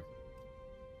more.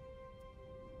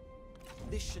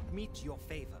 This should meet your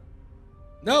favor.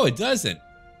 No, it doesn't.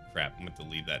 Crap, I'm going to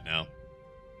leave that now.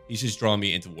 He's just drawing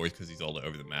me into wars because he's all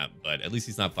over the map, but at least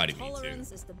he's not fighting me too.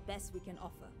 Tolerance is the best we can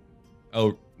offer.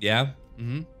 Oh, yeah?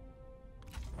 Mm-hmm.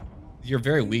 You're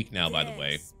very weak now, by the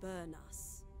way. Spurn us.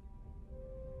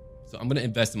 So I'm going to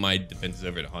invest in my defenses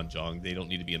over at Hanzhong. They don't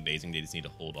need to be amazing. They just need to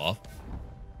hold off.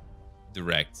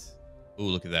 Direct. Oh,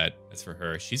 look at that. That's for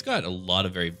her. She's got a lot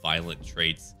of very violent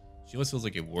traits. She almost feels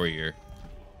like a warrior.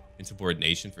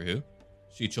 Insubordination for who?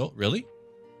 Shichul? Really?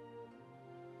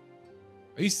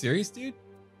 Are you serious, dude?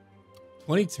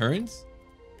 20 turns?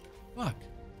 Fuck.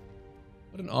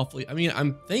 What an awfully... I mean,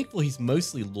 I'm thankful he's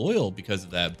mostly loyal because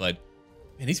of that, but...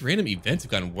 Man, these random events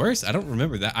have gotten worse. I don't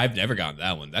remember that. I've never gotten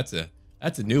that one. That's a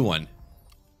new one.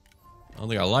 I don't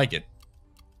think I like it.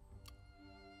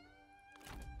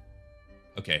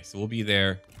 Okay, so we'll be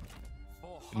there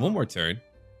in one more turn,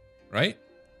 right?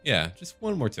 Yeah, just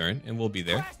one more turn, and we'll be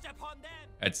there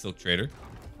at Silk Trader.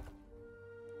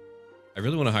 I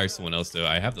really want to hire someone else, though.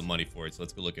 I have the money for it, so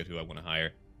let's go look at who I want to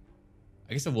hire.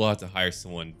 I guess I will have to hire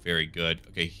someone very good.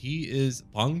 Okay, he is...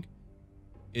 Peng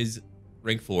is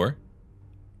rank 4.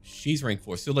 She's rank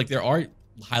 4. So, like, there are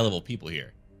high-level people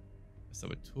here.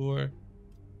 Saboteur.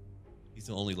 He's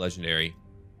the only legendary.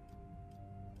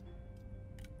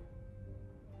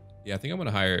 Yeah, I think I'm going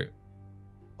to hire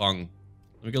Peng.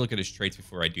 Let me go look at his traits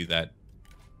before I do that.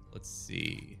 Let's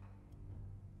see.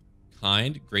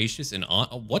 Kind, gracious, and on.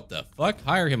 Oh, what the fuck?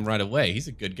 Hire him right away. He's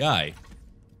a good guy.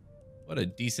 What a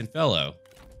decent fellow.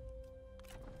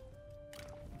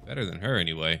 Better than her,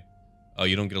 anyway. Oh,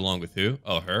 you don't get along with who?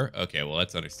 Oh, her? Okay, well,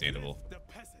 that's understandable.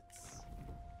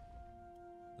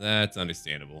 That's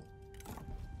understandable.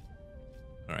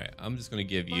 All right, I'm just going to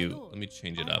give you... Let me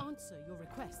change it up. Answer your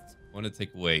request. I want to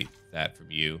take away that from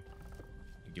you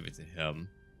and give it to him.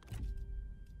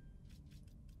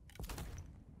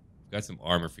 I've got some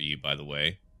armor for you, by the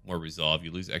way. More resolve.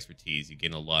 You lose expertise. You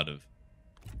gain a lot of...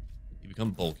 You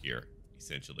become bulkier,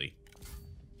 essentially.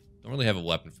 Don't really have a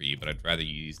weapon for you, but I'd rather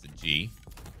you use the G.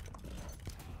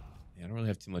 Yeah, I don't really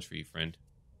have too much for you, friend.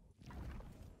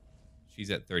 She's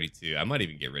at 32. I might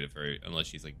even get rid of her, unless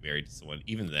she's, like, married to someone.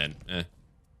 Even then,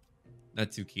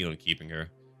 not too keen on keeping her.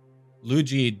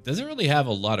 Luigi doesn't really have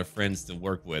a lot of friends to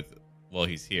work with while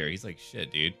he's here. He's like,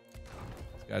 shit, dude.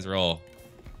 These guys are all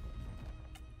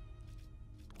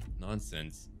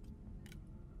Nonsense.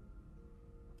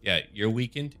 Yeah, you're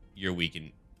weakened. You're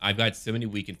weakened. I've got so many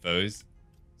weakened foes.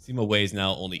 Sima Wei is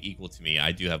now only equal to me.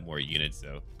 I do have more units,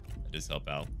 so that does help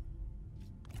out.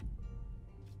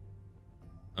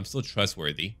 I'm still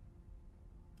trustworthy.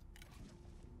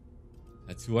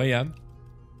 That's who I am.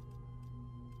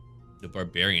 The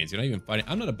barbarians. You're not even fighting.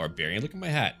 I'm not a barbarian. Look at my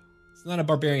hat. It's not a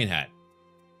barbarian hat.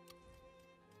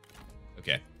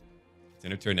 Okay. It's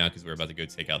in our turn now because we're about to go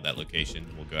take out that location.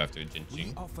 We'll go after Jinqing.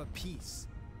 We offer peace.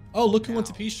 Oh, look who wants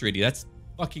a peace treaty. That's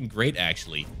fucking great,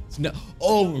 actually. So now,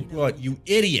 oh my god, you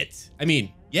idiot. I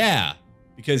mean, yeah.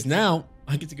 Because now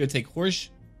I get to go take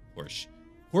horse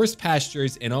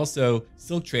pastures and also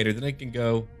silk trader. Then I can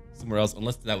go somewhere else.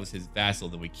 Unless that was his vassal,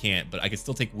 then we can't. But I can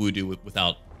still take Wudu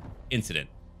without incident.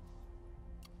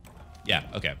 Yeah,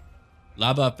 okay.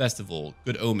 Laba Festival,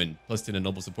 good omen, plus 10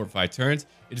 noble support for 5 turns.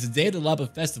 It is a day of the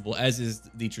Laba Festival, as is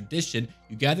the tradition.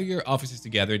 You gather your officers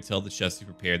together and tell the chefs to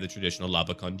prepare the traditional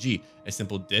Laba Congee, a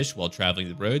simple dish while traveling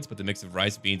the roads, but the mix of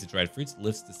rice, beans, and dried fruits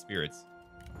lifts the spirits.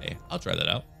 Hey, I'll try that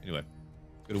out. Anyway,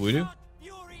 go to Wudu.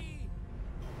 Fury!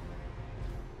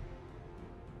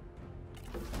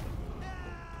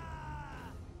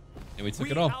 And we took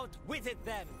We it all. outwitted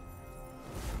them.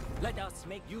 Let us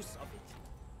make use of it.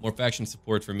 More faction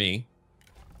support for me.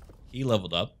 He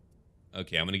leveled up.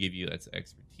 Okay, I'm going to give you, that's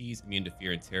expertise, immune to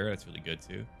fear and terror. That's really good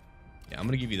too. Yeah, I'm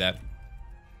going to give you that.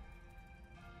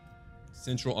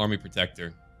 Central Army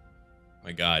Protector.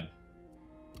 My god.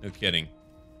 No kidding.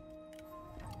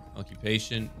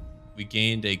 Occupation. We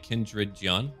gained a Kindred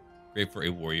Jian. Great for a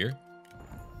warrior.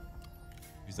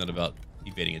 Who's not about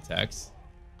evading attacks.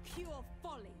 Pure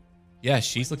folly. Yeah,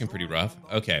 she's looking pretty rough.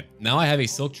 Okay, now I have a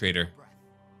Silk Trader.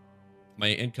 My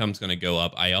income's going to go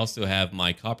up. I also have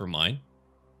my copper mine.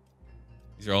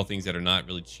 These are all things that are not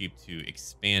really cheap to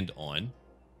expand on.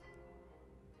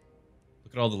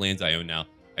 Look at all the lands I own now.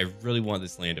 I really want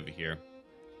this land over here.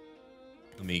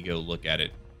 Let me go look at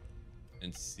it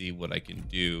and see what I can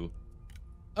do.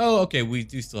 Oh, okay. We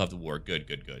do still have the war. Good,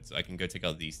 good, good. So I can go take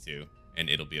out these two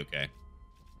and it'll be okay.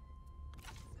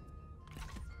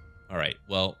 All right.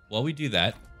 Well, while we do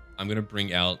that, I'm going to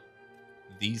bring out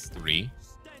these 3.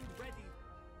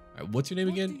 All right, what's your name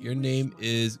again? Your name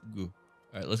is Gu. All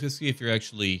right, let's go see if you're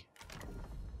actually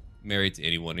married to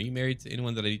anyone. Are you married to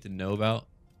anyone that I need to know about?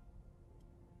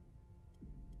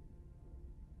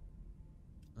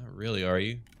 Not really, are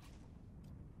you?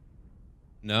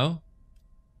 No?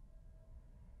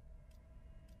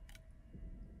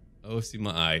 Oh, see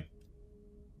my eye.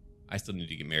 I still need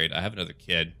to get married. I have another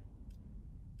kid.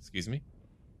 Excuse me?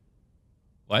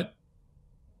 What?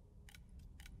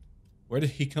 Where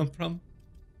did he come from?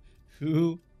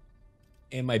 Who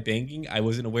am I banging? I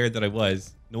wasn't aware that I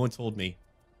was. No one told me.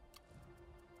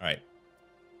 All right.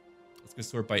 Let's go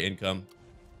sort by income.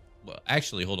 Well,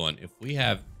 actually, hold on. If we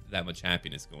have that much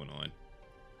happiness going on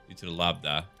due to the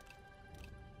Labda,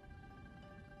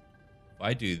 if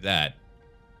I do that,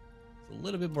 it's a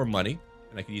little bit more money,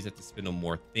 and I can use that to spend on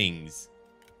more things.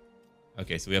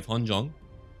 Okay, so we have Honjong,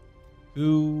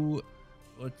 who,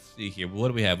 let's see here. What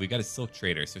do we have? We got a silk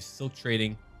trader. So silk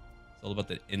trading, it's all about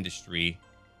the industry.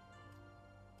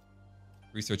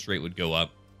 Research rate would go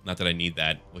up. Not that I need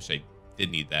that. Wish I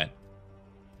did need that.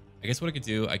 I guess what I could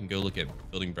do, I can go look at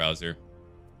building browser.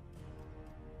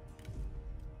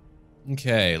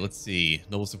 Okay, let's see.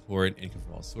 Noble support, income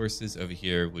from all sources. Over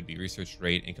here would be research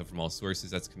rate, income from all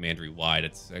sources. That's commandery wide.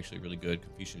 It's actually really good.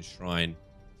 Confucian Shrine,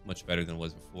 much better than it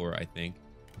was before, I think.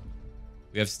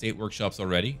 We have state workshops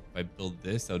already. If I build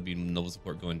this, that would be noble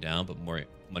support going down, but more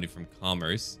money from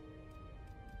commerce.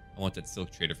 I want that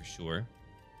silk trader for sure.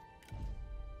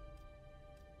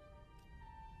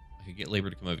 I could get labor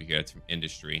to come over here. That's from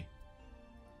industry.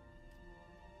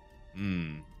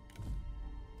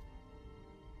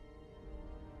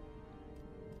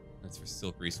 That's for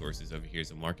silk resources. Over here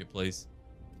is a marketplace.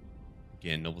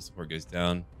 Again, noble support goes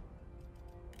down.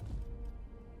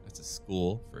 That's a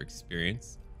school for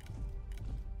experience.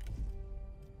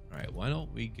 All right, why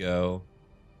don't we go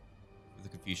for the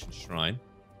Confucian Shrine?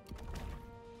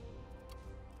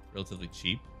 Relatively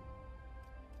cheap.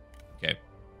 Okay,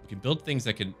 we can build things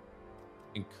that can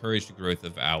encourage the growth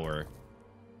of our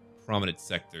prominent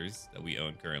sectors that we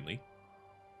own currently.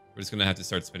 We're just gonna have to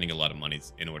start spending a lot of money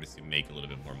in order to make a little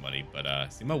bit more money.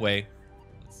 But see my way.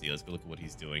 Let's see. Let's go look at what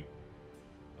he's doing.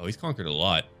 Oh, he's conquered a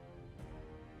lot.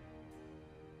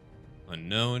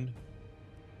 Unknown.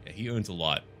 Yeah, he owns a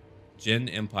lot. Jin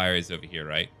Empire is over here,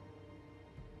 right?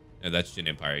 No, that's Jin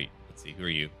Empire. Let's see. Who are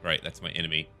you? Right, that's my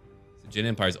enemy. So Jin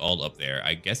Empire's all up there.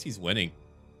 I guess he's winning.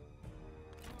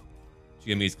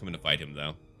 GME is coming to fight him,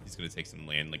 though. He's going to take some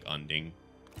land like Onding.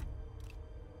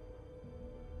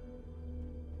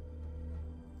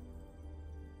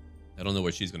 I don't know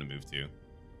where she's going to move to.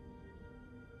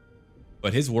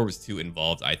 But his war was too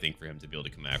involved, I think, for him to be able to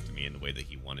come after me in the way that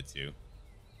he wanted to.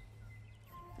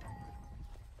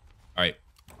 Alright.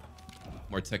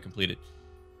 More tech completed.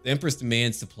 The Empress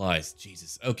demands supplies.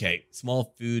 Jesus. Okay.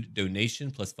 Small food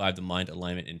donation plus 5 to mind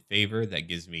alignment in favor. That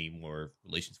gives me more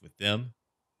relations with them.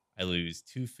 I lose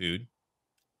 2 food.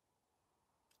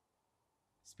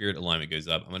 Spirit alignment goes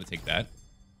up. I'm going to take that.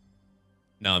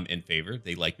 Now I'm in favor.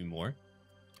 They like me more.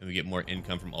 And we get more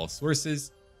income from all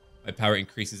sources. My power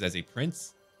increases as a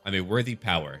prince. I'm a worthy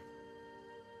power.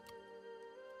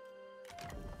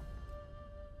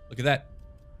 Look at that.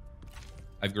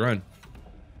 I've grown.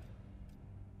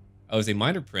 I was a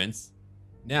minor prince.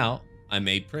 Now I'm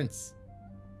a prince.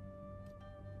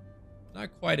 Not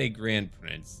quite a grand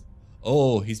prince.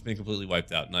 Oh, he's been completely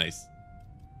wiped out. Nice.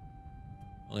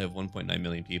 Only have 1.9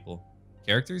 million people.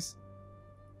 Characters?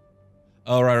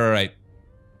 Oh, right.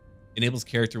 Enables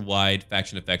character-wide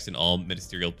faction effects in all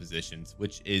ministerial positions,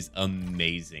 which is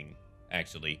amazing,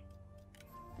 actually.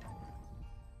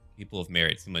 People of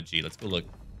merit. Sima G. Let's go look.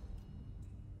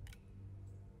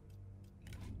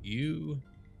 You...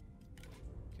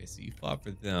 Okay, so you fought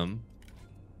for them.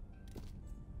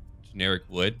 Generic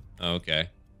wood. Oh, okay.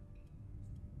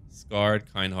 Scarred,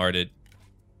 kind-hearted.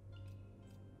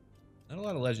 Not a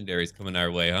lot of legendaries coming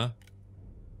our way, huh?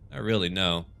 Not really,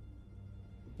 no.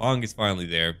 Bong is finally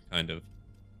there, kind of.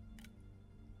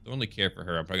 Don't really care for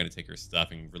her. I'm probably going to take her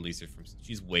stuff and release her from...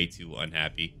 She's way too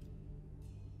unhappy.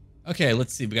 Okay,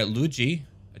 let's see. We got Luigi,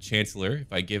 a chancellor.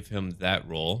 If I give him that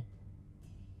role.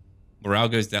 Morale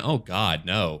goes down. Oh, God,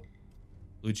 no.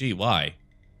 Luigi, why?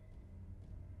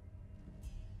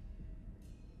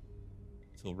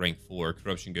 Until rank 4.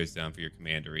 Corruption goes down for your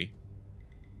commandery.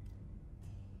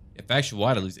 Yeah,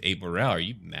 faction-wide, I lose 8 morale. Are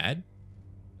you mad?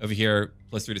 Over here,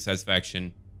 plus 3 to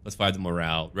satisfaction. Plus 5 to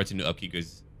morale. Retinue upkeep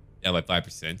goes down by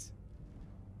 5%.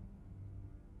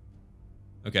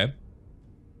 Okay. Part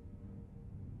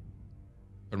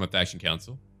of my faction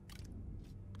council.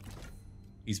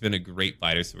 He's been a great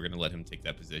fighter, so we're going to let him take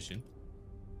that position.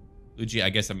 Luigi, I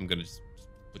guess I'm going to just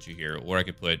put you here. Or I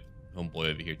could put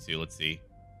Homeboy over here too. Let's see.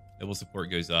 Noble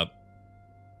support goes up.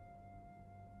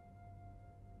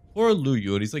 Poor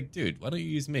Luyu. He's like, dude, why don't you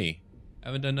use me? I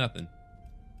haven't done nothing.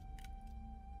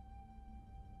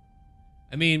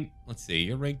 I mean, let's see.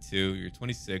 You're rank 2. You're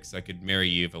 26. I could marry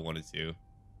you if I wanted to.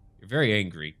 You're very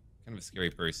angry. Kind of a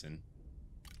scary person.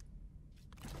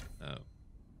 Oh.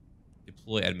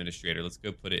 Deploy administrator. Let's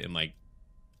go put it in my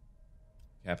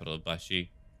capital of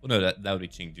Bashi. Well, no, that would be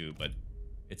Chengdu, but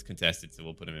it's contested, so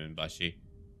we'll put him in Bashi.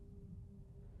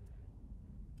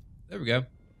 There we go.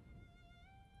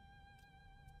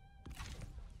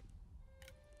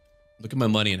 Look at my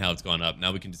money and how it's gone up.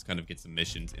 Now we can just kind of get some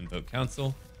missions. Invoke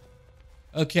council.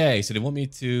 Okay, so they want me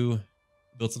to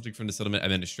build something from the settlement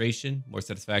administration. More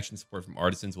satisfaction, support from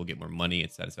artisans. We'll get more money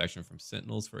and satisfaction from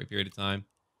sentinels for a period of time.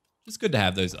 Just good to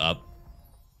have those up.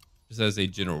 Just as a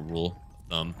general rule of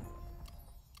thumb.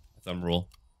 A thumb rule.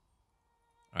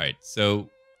 Alright, so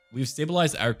we've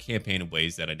stabilized our campaign in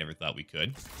ways that I never thought we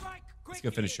could. Let's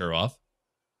go finish her off.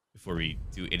 Before we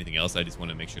do anything else, I just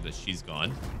want to make sure that she's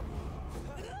gone.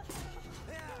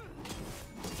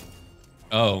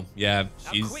 Oh, yeah,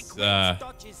 she's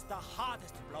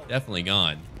definitely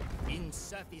gone. In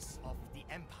service of the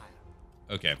Empire.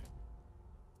 Okay.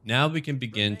 Now we can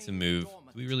begin to move. Do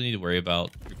we really need to worry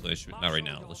about replenishment? Not right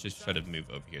now. Let's just try to move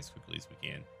over here as quickly as we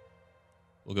can.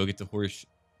 We'll go get the horse.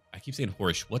 I keep saying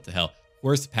horse. What the hell?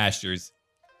 Horse pastures.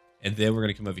 And then we're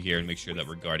going to come over here and make sure that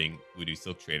we're guarding Voodoo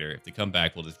Silk Trader. If they come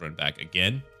back, we'll just run back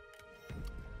again.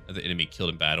 Another enemy killed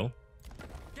in battle.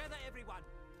 Gather everyone.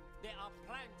 There are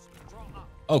plans to draw up.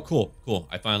 Oh, cool. Cool.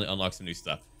 I finally unlocked some new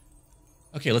stuff.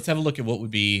 Okay, let's have a look at what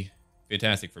would be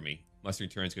fantastic for me. Mustering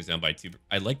turns goes down by 2.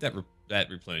 I like that that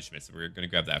replenishment, so we're going to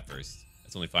grab that first.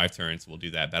 That's only 5 turns. We'll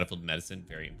do that. Battlefield medicine,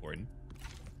 very important.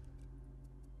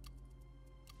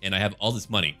 And I have all this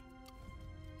money.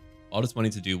 All this money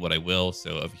to do what I will.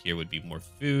 So over here would be more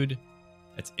food.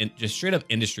 That's just straight up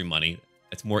industry money.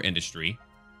 That's more industry.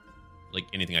 Like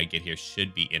anything I get here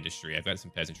should be industry. I've got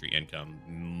some peasantry income.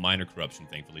 Minor corruption,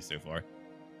 thankfully, so far.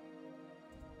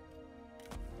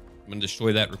 I'm going to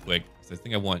destroy that real quick. Because I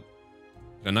think I want...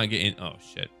 Can I not get in? Oh,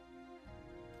 shit.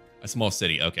 A small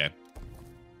city. Okay.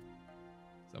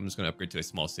 So I'm just going to upgrade to a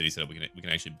small city so that we can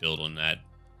actually build on that.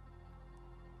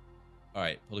 All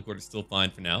right. Public order is still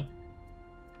fine for now.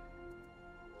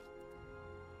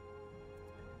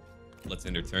 Let's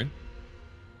end our turn.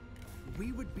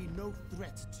 We would be no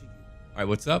threat to you. All right.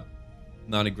 What's up?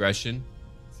 Non-aggression.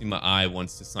 Sima I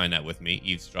wants to sign that with me.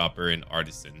 Eavesdropper and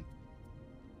Artisan.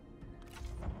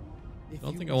 I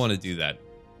don't think I want to do that.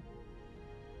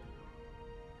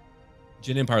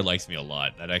 Jin Empire likes me a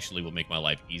lot. That actually will make my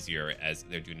life easier as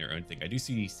they're doing their own thing. I do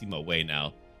see Sima away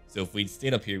now. So if we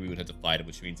stayed up here, we would have to fight him,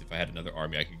 which means if I had another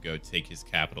army, I could go take his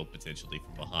capital potentially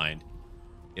from behind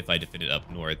if I defended up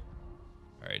north.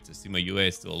 All right, so Sima Yue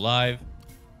is still alive.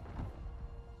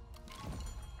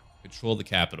 Control the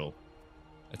capital.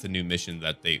 That's a new mission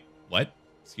that they... What?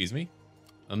 Excuse me?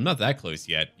 I'm not that close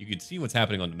yet. You can see what's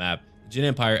happening on the map. The Jin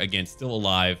Empire, again, still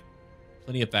alive.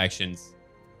 Plenty of factions.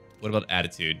 What about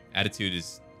Attitude? Attitude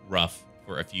is rough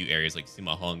for a few areas like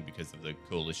Sima Hong because of the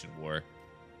coalition war.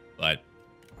 But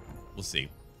we'll see.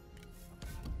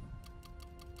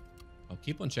 I'll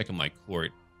keep on checking my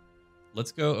court.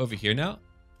 Let's go over here now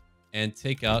and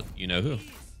take out you-know-who.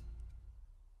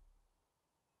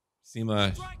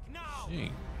 Sima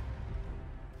Ying.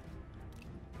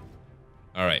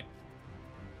 All right.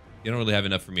 You don't really have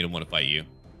enough for me to want to fight you.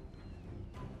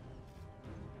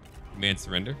 Command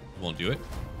surrender. Won't do it.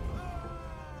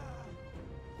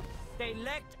 They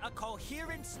lacked a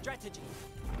coherent strategy.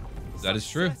 That is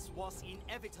true. Success was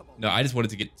inevitable. No, I just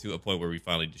wanted to get to a point where we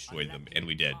finally destroyed them, and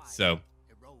we did. So,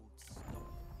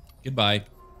 goodbye.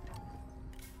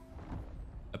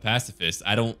 A pacifist.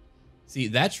 I don't... See,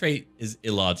 that trait is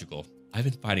illogical. I've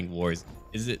been fighting wars.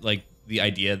 Is it like the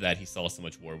idea that he saw so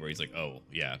much war where he's like, oh,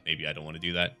 yeah, maybe I don't want to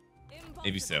do that?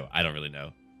 Maybe so. I don't really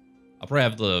know. I'll probably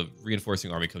have the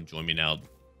reinforcing army come join me now.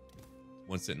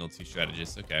 1 sentinel, 2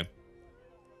 strategists. Okay.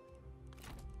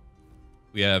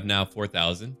 We have now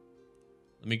 4,000.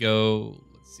 Let me go.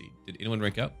 Let's see. Did anyone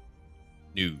rank up?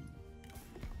 No. Do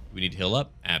we need to heal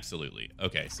up? Absolutely.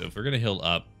 Okay, so if we're going to heal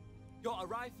up, Your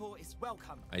arrival is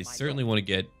welcome. I certainly want to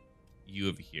get you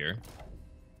over here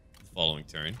the following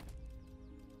turn.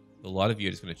 A lot of you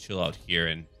are just going to chill out here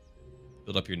and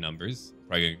build up your numbers.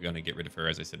 Probably going to get rid of her,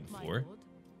 as I said before.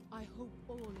 I hope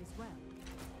all is well.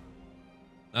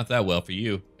 Not that well for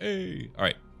you. Hey. All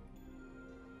right.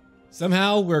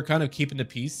 Somehow we're kind of keeping the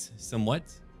peace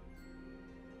somewhat.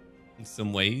 In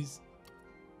some ways.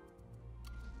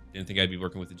 Didn't think I'd be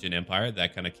working with the Jin Empire.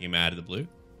 That kind of came out of the blue.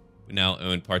 We now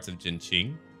own parts of Jin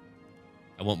Qing.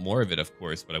 I want more of it, of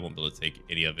course, but I won't be able to take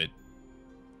any of it.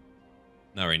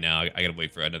 Not right now. I gotta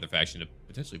wait for another faction to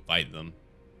potentially fight them.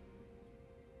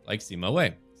 Like Sima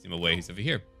Wei. Sima Wei, he's over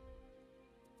here.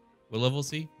 What level is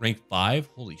he? Rank 5?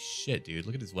 Holy shit, dude.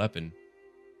 Look at his weapon.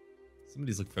 Some of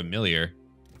these look familiar.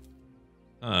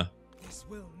 Huh. This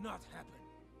will not happen.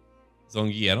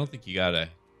 Zhongyi, I don't think you gotta...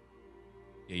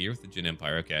 Yeah, you're with the Jin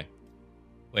Empire. Okay.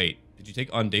 Wait, did you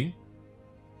take Onding?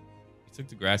 You took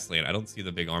the grassland. I don't see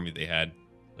the big army they had,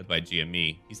 led by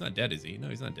GME. He's not dead, is he? No,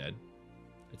 he's not dead.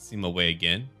 That's Sima Wei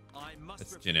again.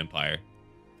 That's Jin Empire.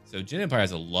 So Jin Empire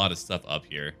has a lot of stuff up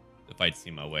here to fight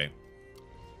Sima Wei.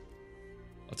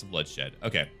 Lots of bloodshed.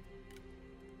 Okay.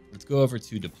 Let's go over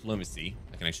to diplomacy.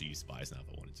 I can actually use spies now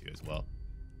if I wanted to as well.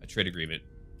 A trade agreement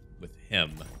with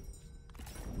him.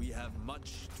 We have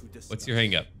much to discuss. What's your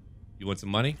hang up? You want some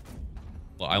money?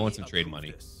 Well, I want some trade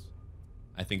money.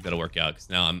 I think that'll work out because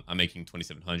now I'm making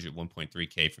 2,700,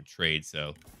 1.3k from trade.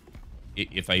 So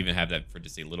if I even have that for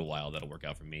just a little while, that'll work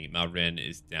out for me. Mao Ren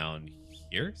is down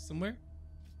here somewhere.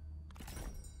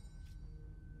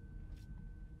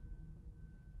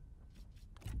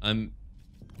 I'm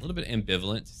a little bit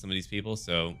ambivalent to some of these people,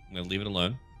 so I'm going to leave it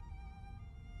alone.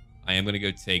 I am going to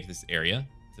go take this area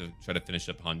to try to finish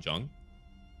up Hanzhong.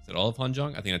 Is that all of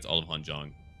Hanzhong? I think that's all of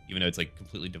Hanzhong, even though it's like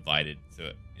completely divided.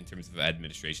 So in terms of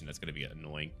administration, that's going to be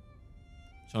annoying.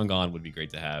 Chang'an would be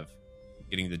great to have.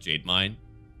 Getting the Jade Mine.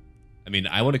 I mean,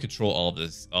 I want to control all of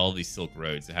this, all of these Silk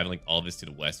Roads. So having like all of this to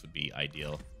the west would be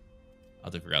ideal.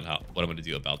 I'll have to figure out what I'm going to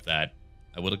do about that.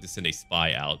 I would like to send a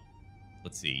spy out.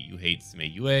 Let's see. You hate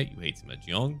Sima Yue. You hate Sima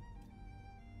Jiong.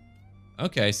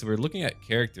 Okay, so we're looking at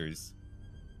characters.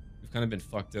 We've kind of been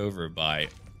fucked over by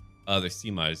other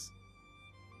Simas.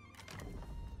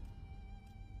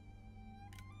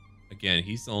 Again,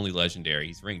 he's the only legendary.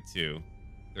 He's rank 2.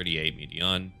 38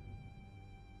 median.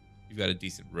 You've got a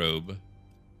decent robe.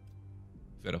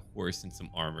 You've got a horse and some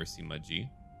armor, Sima Ji.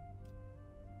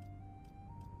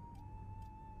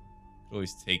 Could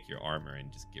always take your armor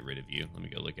and just get rid of you. Let me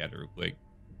go look at it real quick.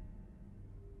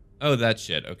 Oh, that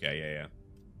shit. Okay, yeah.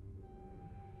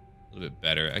 A little bit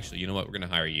better. Actually, you know what? We're going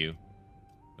to hire you.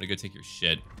 I'm going to go take your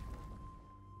shit.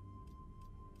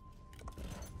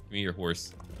 Give me your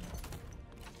horse.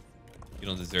 You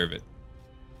don't deserve it.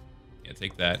 Yeah,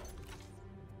 take that.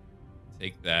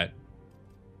 Take that.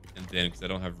 And then, because I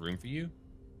don't have room for you,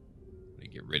 I'm going to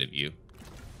get rid of you.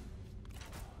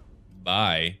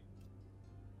 Bye.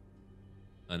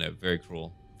 I know, very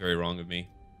cruel. Very wrong of me.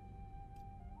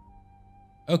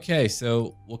 Okay,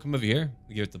 so we'll come over here.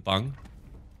 We give it to Bung.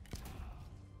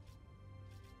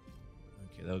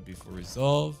 Okay, that would be for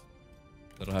resolve.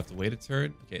 That'll have to wait a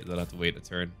turn. Okay, that'll have to wait a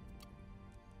turn.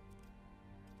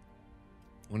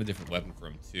 I want a different weapon for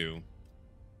him too.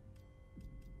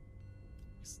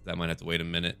 That might have to wait a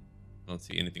minute. I don't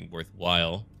see anything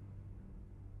worthwhile.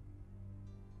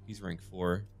 He's rank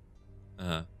 4.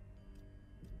 So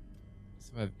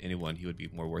if I have anyone, he would be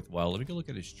more worthwhile. Let me go look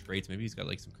at his traits. Maybe he's got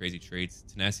like some crazy traits.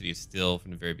 Tenacity is still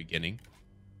from the very beginning.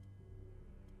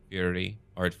 Fury,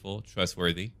 artful,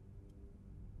 trustworthy.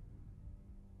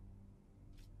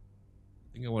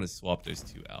 I think I want to swap those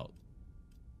two out.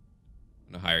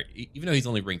 I'm gonna hire, even though he's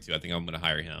only rank 2, I think I'm gonna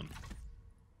hire him.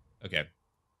 Okay.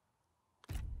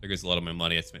 There goes a lot of my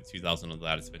money. I spent 2,000 on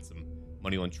that. I spent some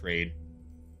money on trade.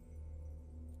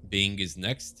 Bing is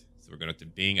next. So we're going to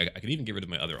Bing. I could even get rid of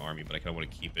my other army, but I kind of want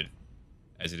to keep it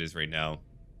as it is right now.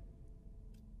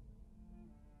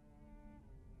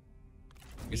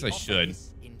 I guess I should.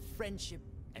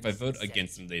 If I vote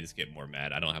against them, they just get more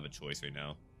mad. I don't have a choice right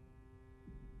now.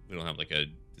 We don't have like a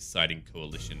deciding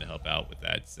coalition to help out with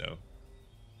that, so.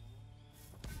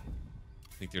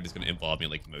 I think they're just going to involve me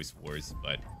like most wars,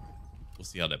 but we'll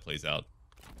see how that plays out.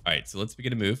 All right, so let's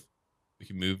begin to move. We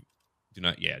can move. Do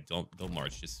not, yeah, don't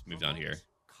march. Just move down here.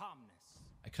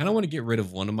 I kind of want to get rid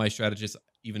of one of my strategists,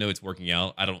 even though it's working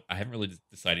out. I haven't really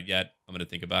decided yet. I'm going to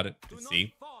think about it and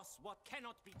see.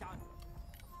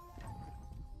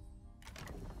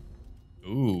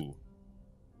 Ooh,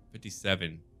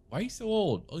 57. Why are you so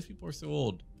old? All these people are so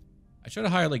old. I try to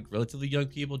hire like relatively young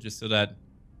people just so that,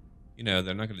 you know,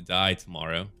 they're not going to die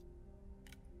tomorrow.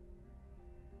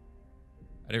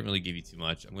 I didn't really give you too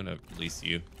much. I'm going to release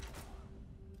you.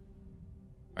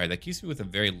 All right, that keeps me with a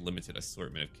very limited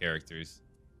assortment of characters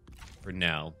for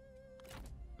now.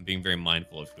 I'm being very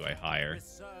mindful of who I hire.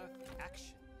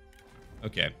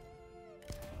 Okay.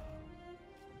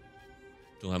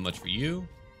 Don't have much for you,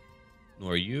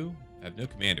 nor you. I have no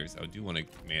commanders. I do want a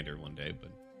commander one day,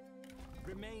 but...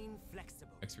 Remain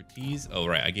flexible. Expertise. Oh,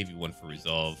 right. I gave you one for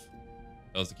resolve.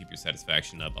 That was to keep your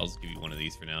satisfaction up. I'll just give you one of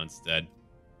these for now instead.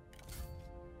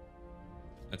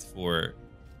 That's for...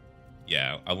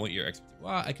 Yeah, I want your expertise.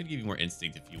 Well, I could give you more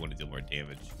instinct if you want to deal more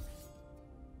damage.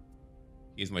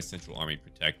 He's my central army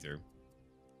protector.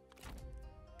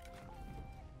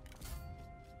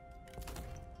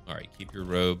 Alright, keep your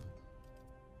robe.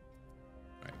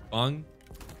 Alright, Bong.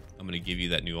 I'm going to give you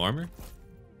that new armor.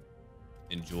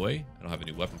 Enjoy. I don't have a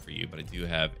new weapon for you, but I do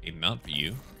have a mount for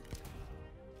you.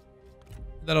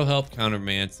 That'll help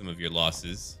countermand some of your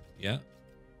losses. Yeah.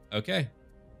 Okay.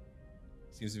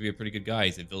 Seems to be a pretty good guy.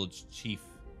 He's a village chief.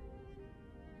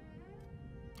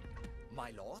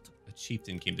 My lord? A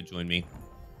chieftain came to join me.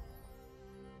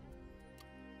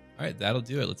 Alright, that'll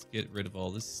do it. Let's get rid of all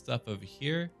this stuff over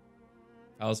here.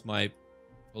 How's my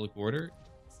public order?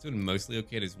 It's doing mostly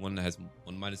okay. There's one that has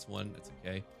 1-1. That's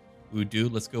okay.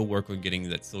 Wudu, let's go work on getting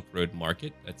that Silk Road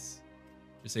market. That's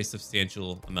just a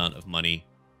substantial amount of money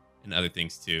and other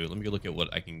things too. Let me go look at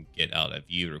what I can get out of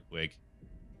you real quick.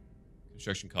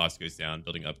 Construction cost goes down,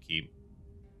 building upkeep,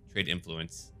 trade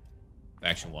influence,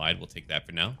 faction wide. We'll take that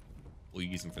for now. We'll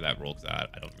use him for that role because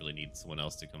I don't really need someone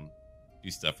else to come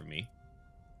do stuff for me.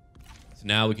 So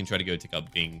now we can try to go take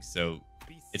out Bing. So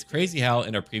it's crazy how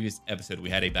in our previous episode we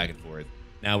had a back and forth.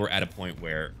 Now we're at a point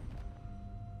where,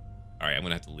 all right, I'm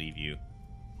gonna have to leave you.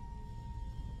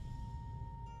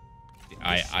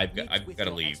 I've got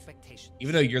to leave.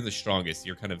 Even though you're the strongest,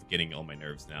 you're kind of getting on my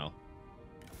nerves now.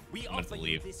 We I'm gonna have to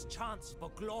leave. this chance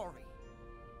for glory.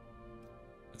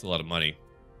 That's a lot of money.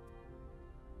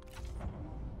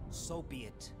 So be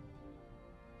it.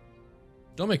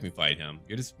 Don't make me fight him.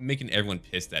 You're just making everyone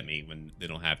pissed at me when they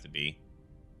don't have to be.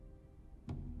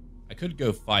 I could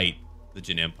go fight the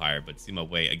Jin Empire, but Sima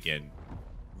Wei again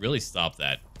really stop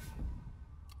that.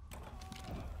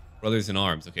 Brothers in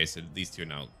arms. Okay, so these two are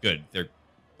now good. They're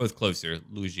both closer.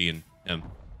 Luigi and him.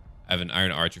 I have an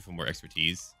Iron Archer for more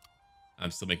expertise. I'm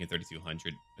still making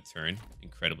 3,200 a turn.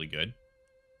 Incredibly good.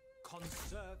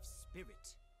 Conserve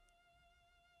spirit.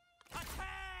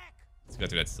 Attack! Let's go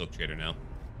through that Silk Trader now.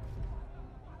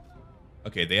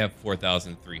 Okay, they have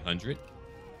 4,300.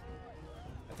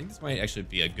 I think this might actually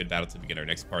be a good battle to begin our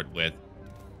next part with.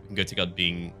 We can go take out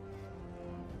Bing.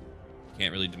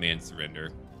 Can't really demand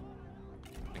surrender.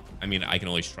 I mean, I can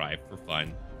always try for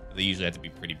fun. They usually have to be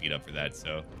pretty beat up for that,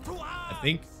 so I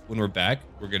think when we're back,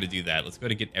 we're going to do that. Let's go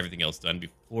to get everything else done.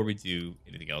 Before we do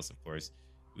anything else, of course,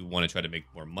 we want to try to make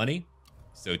more money.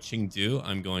 So Chengdu,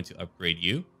 I'm going to upgrade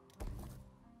you.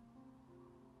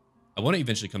 I want to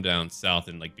eventually come down south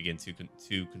and like begin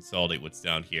to consolidate what's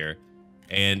down here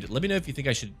And let me know if you think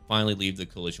I should finally leave the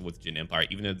coalition with Jin Empire,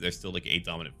 even though they're still like a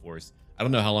dominant force. I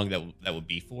don't know how long that would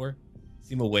be for.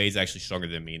 Sima Wei is actually stronger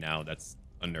than me now. That's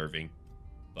unnerving.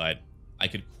 But I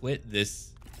could quit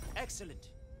this.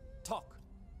 Excellent. Talk.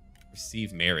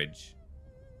 Receive marriage.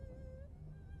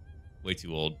 Way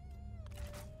too old.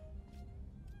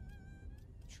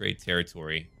 Trade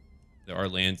territory. There are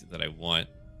lands that I want.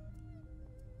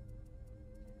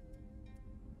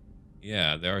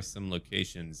 Yeah, there are some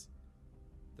locations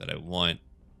that I want.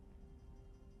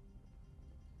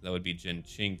 That would be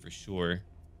Jinqing for sure.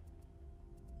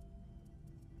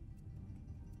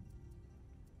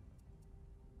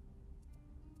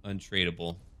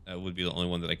 Untradeable. That would be the only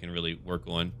one that I can really work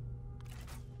on.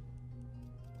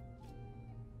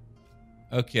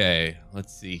 Okay,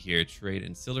 let's see here. Trade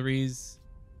ancillaries.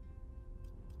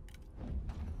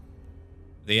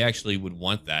 They actually would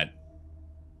want that.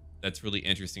 That's really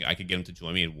interesting. I could get them to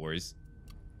join me in wars.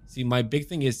 See, my big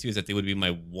thing is, too, is that they would be my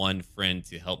one friend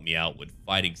to help me out with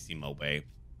fighting Sima Wei.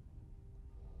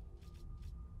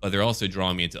 But they're also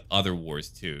drawing me into other wars,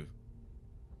 too.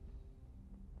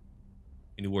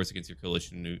 Any wars against your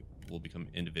coalition will become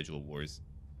individual wars.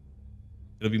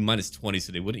 It'll be minus 20,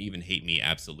 so they wouldn't even hate me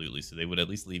absolutely. So they would at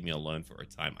least leave me alone for a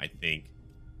time, I think.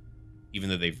 Even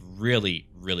though they've really,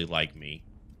 really liked me.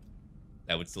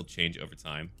 That would still change over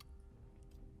time.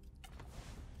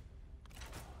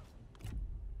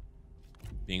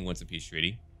 Being once a peace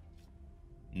treaty.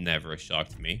 Never a shock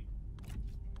to me.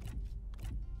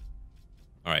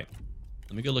 Alright.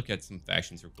 Let me go look at some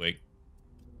factions real quick.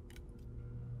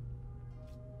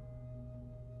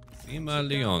 Sima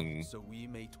Ying. So we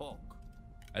may talk.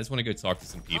 I just want to go talk to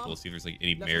some people, see if there's like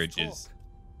any marriages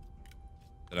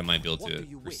that I might be able to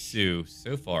pursue.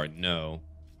 So far, no.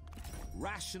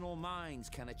 Rational minds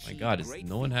can achieve. My God, does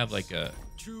no one have like a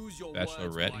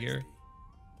bachelorette here?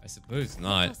 I suppose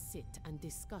not. Let us sit and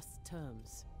discuss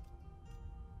terms.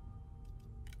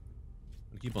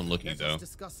 I'll keep on looking though.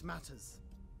 Discuss matters.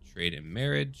 Trade and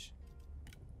marriage.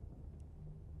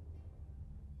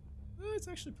 It's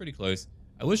actually pretty close.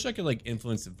 I wish I could like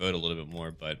influence the vote a little bit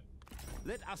more, but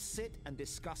let us sit and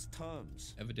discuss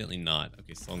terms. Evidently not.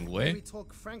 Okay, Song Wei. We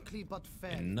talk frankly but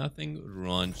fair. And nothing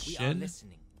Ron We are Shin.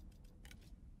 listening.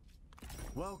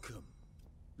 Welcome.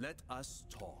 Let us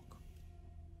talk.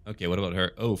 Okay, what about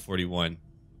her? Oh, 41.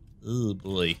 Oh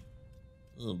boy.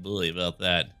 Oh boy about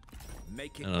that.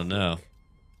 Make it I don't know.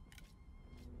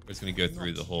 We're just gonna go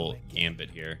through the whole gambit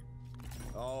here.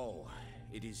 Oh,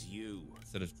 it is you.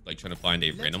 Instead of like trying to find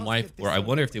a random wife. Or I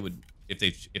wonder if they would if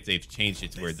they've changed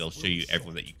it to where they'll show you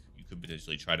everyone that you could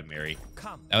potentially try to marry.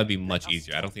 Come. That would be much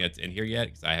easier. I don't think that's in here yet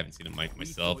because I haven't seen it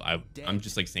myself. I'm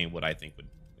just like saying what I think would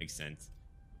make sense.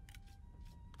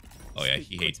 Oh yeah,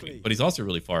 he hates me. But he's also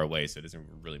really far away, so it doesn't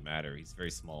really matter. He's very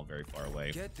small, very far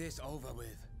away. Get this over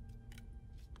with.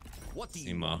 What do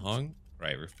you Sima want? Hong?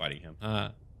 Right, we're fighting him.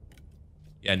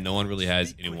 Yeah, no one really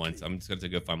has anyone, so I'm just going to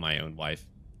go find my own wife.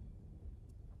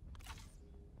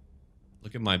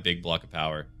 Look at my big block of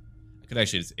power. I could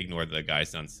actually just ignore the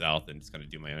guys down south and just kind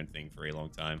of do my own thing for a long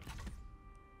time.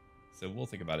 So we'll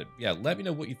think about it. Yeah, let me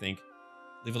know what you think.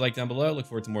 Leave a like down below. Look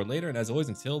forward to more later. And as always,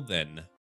 until then...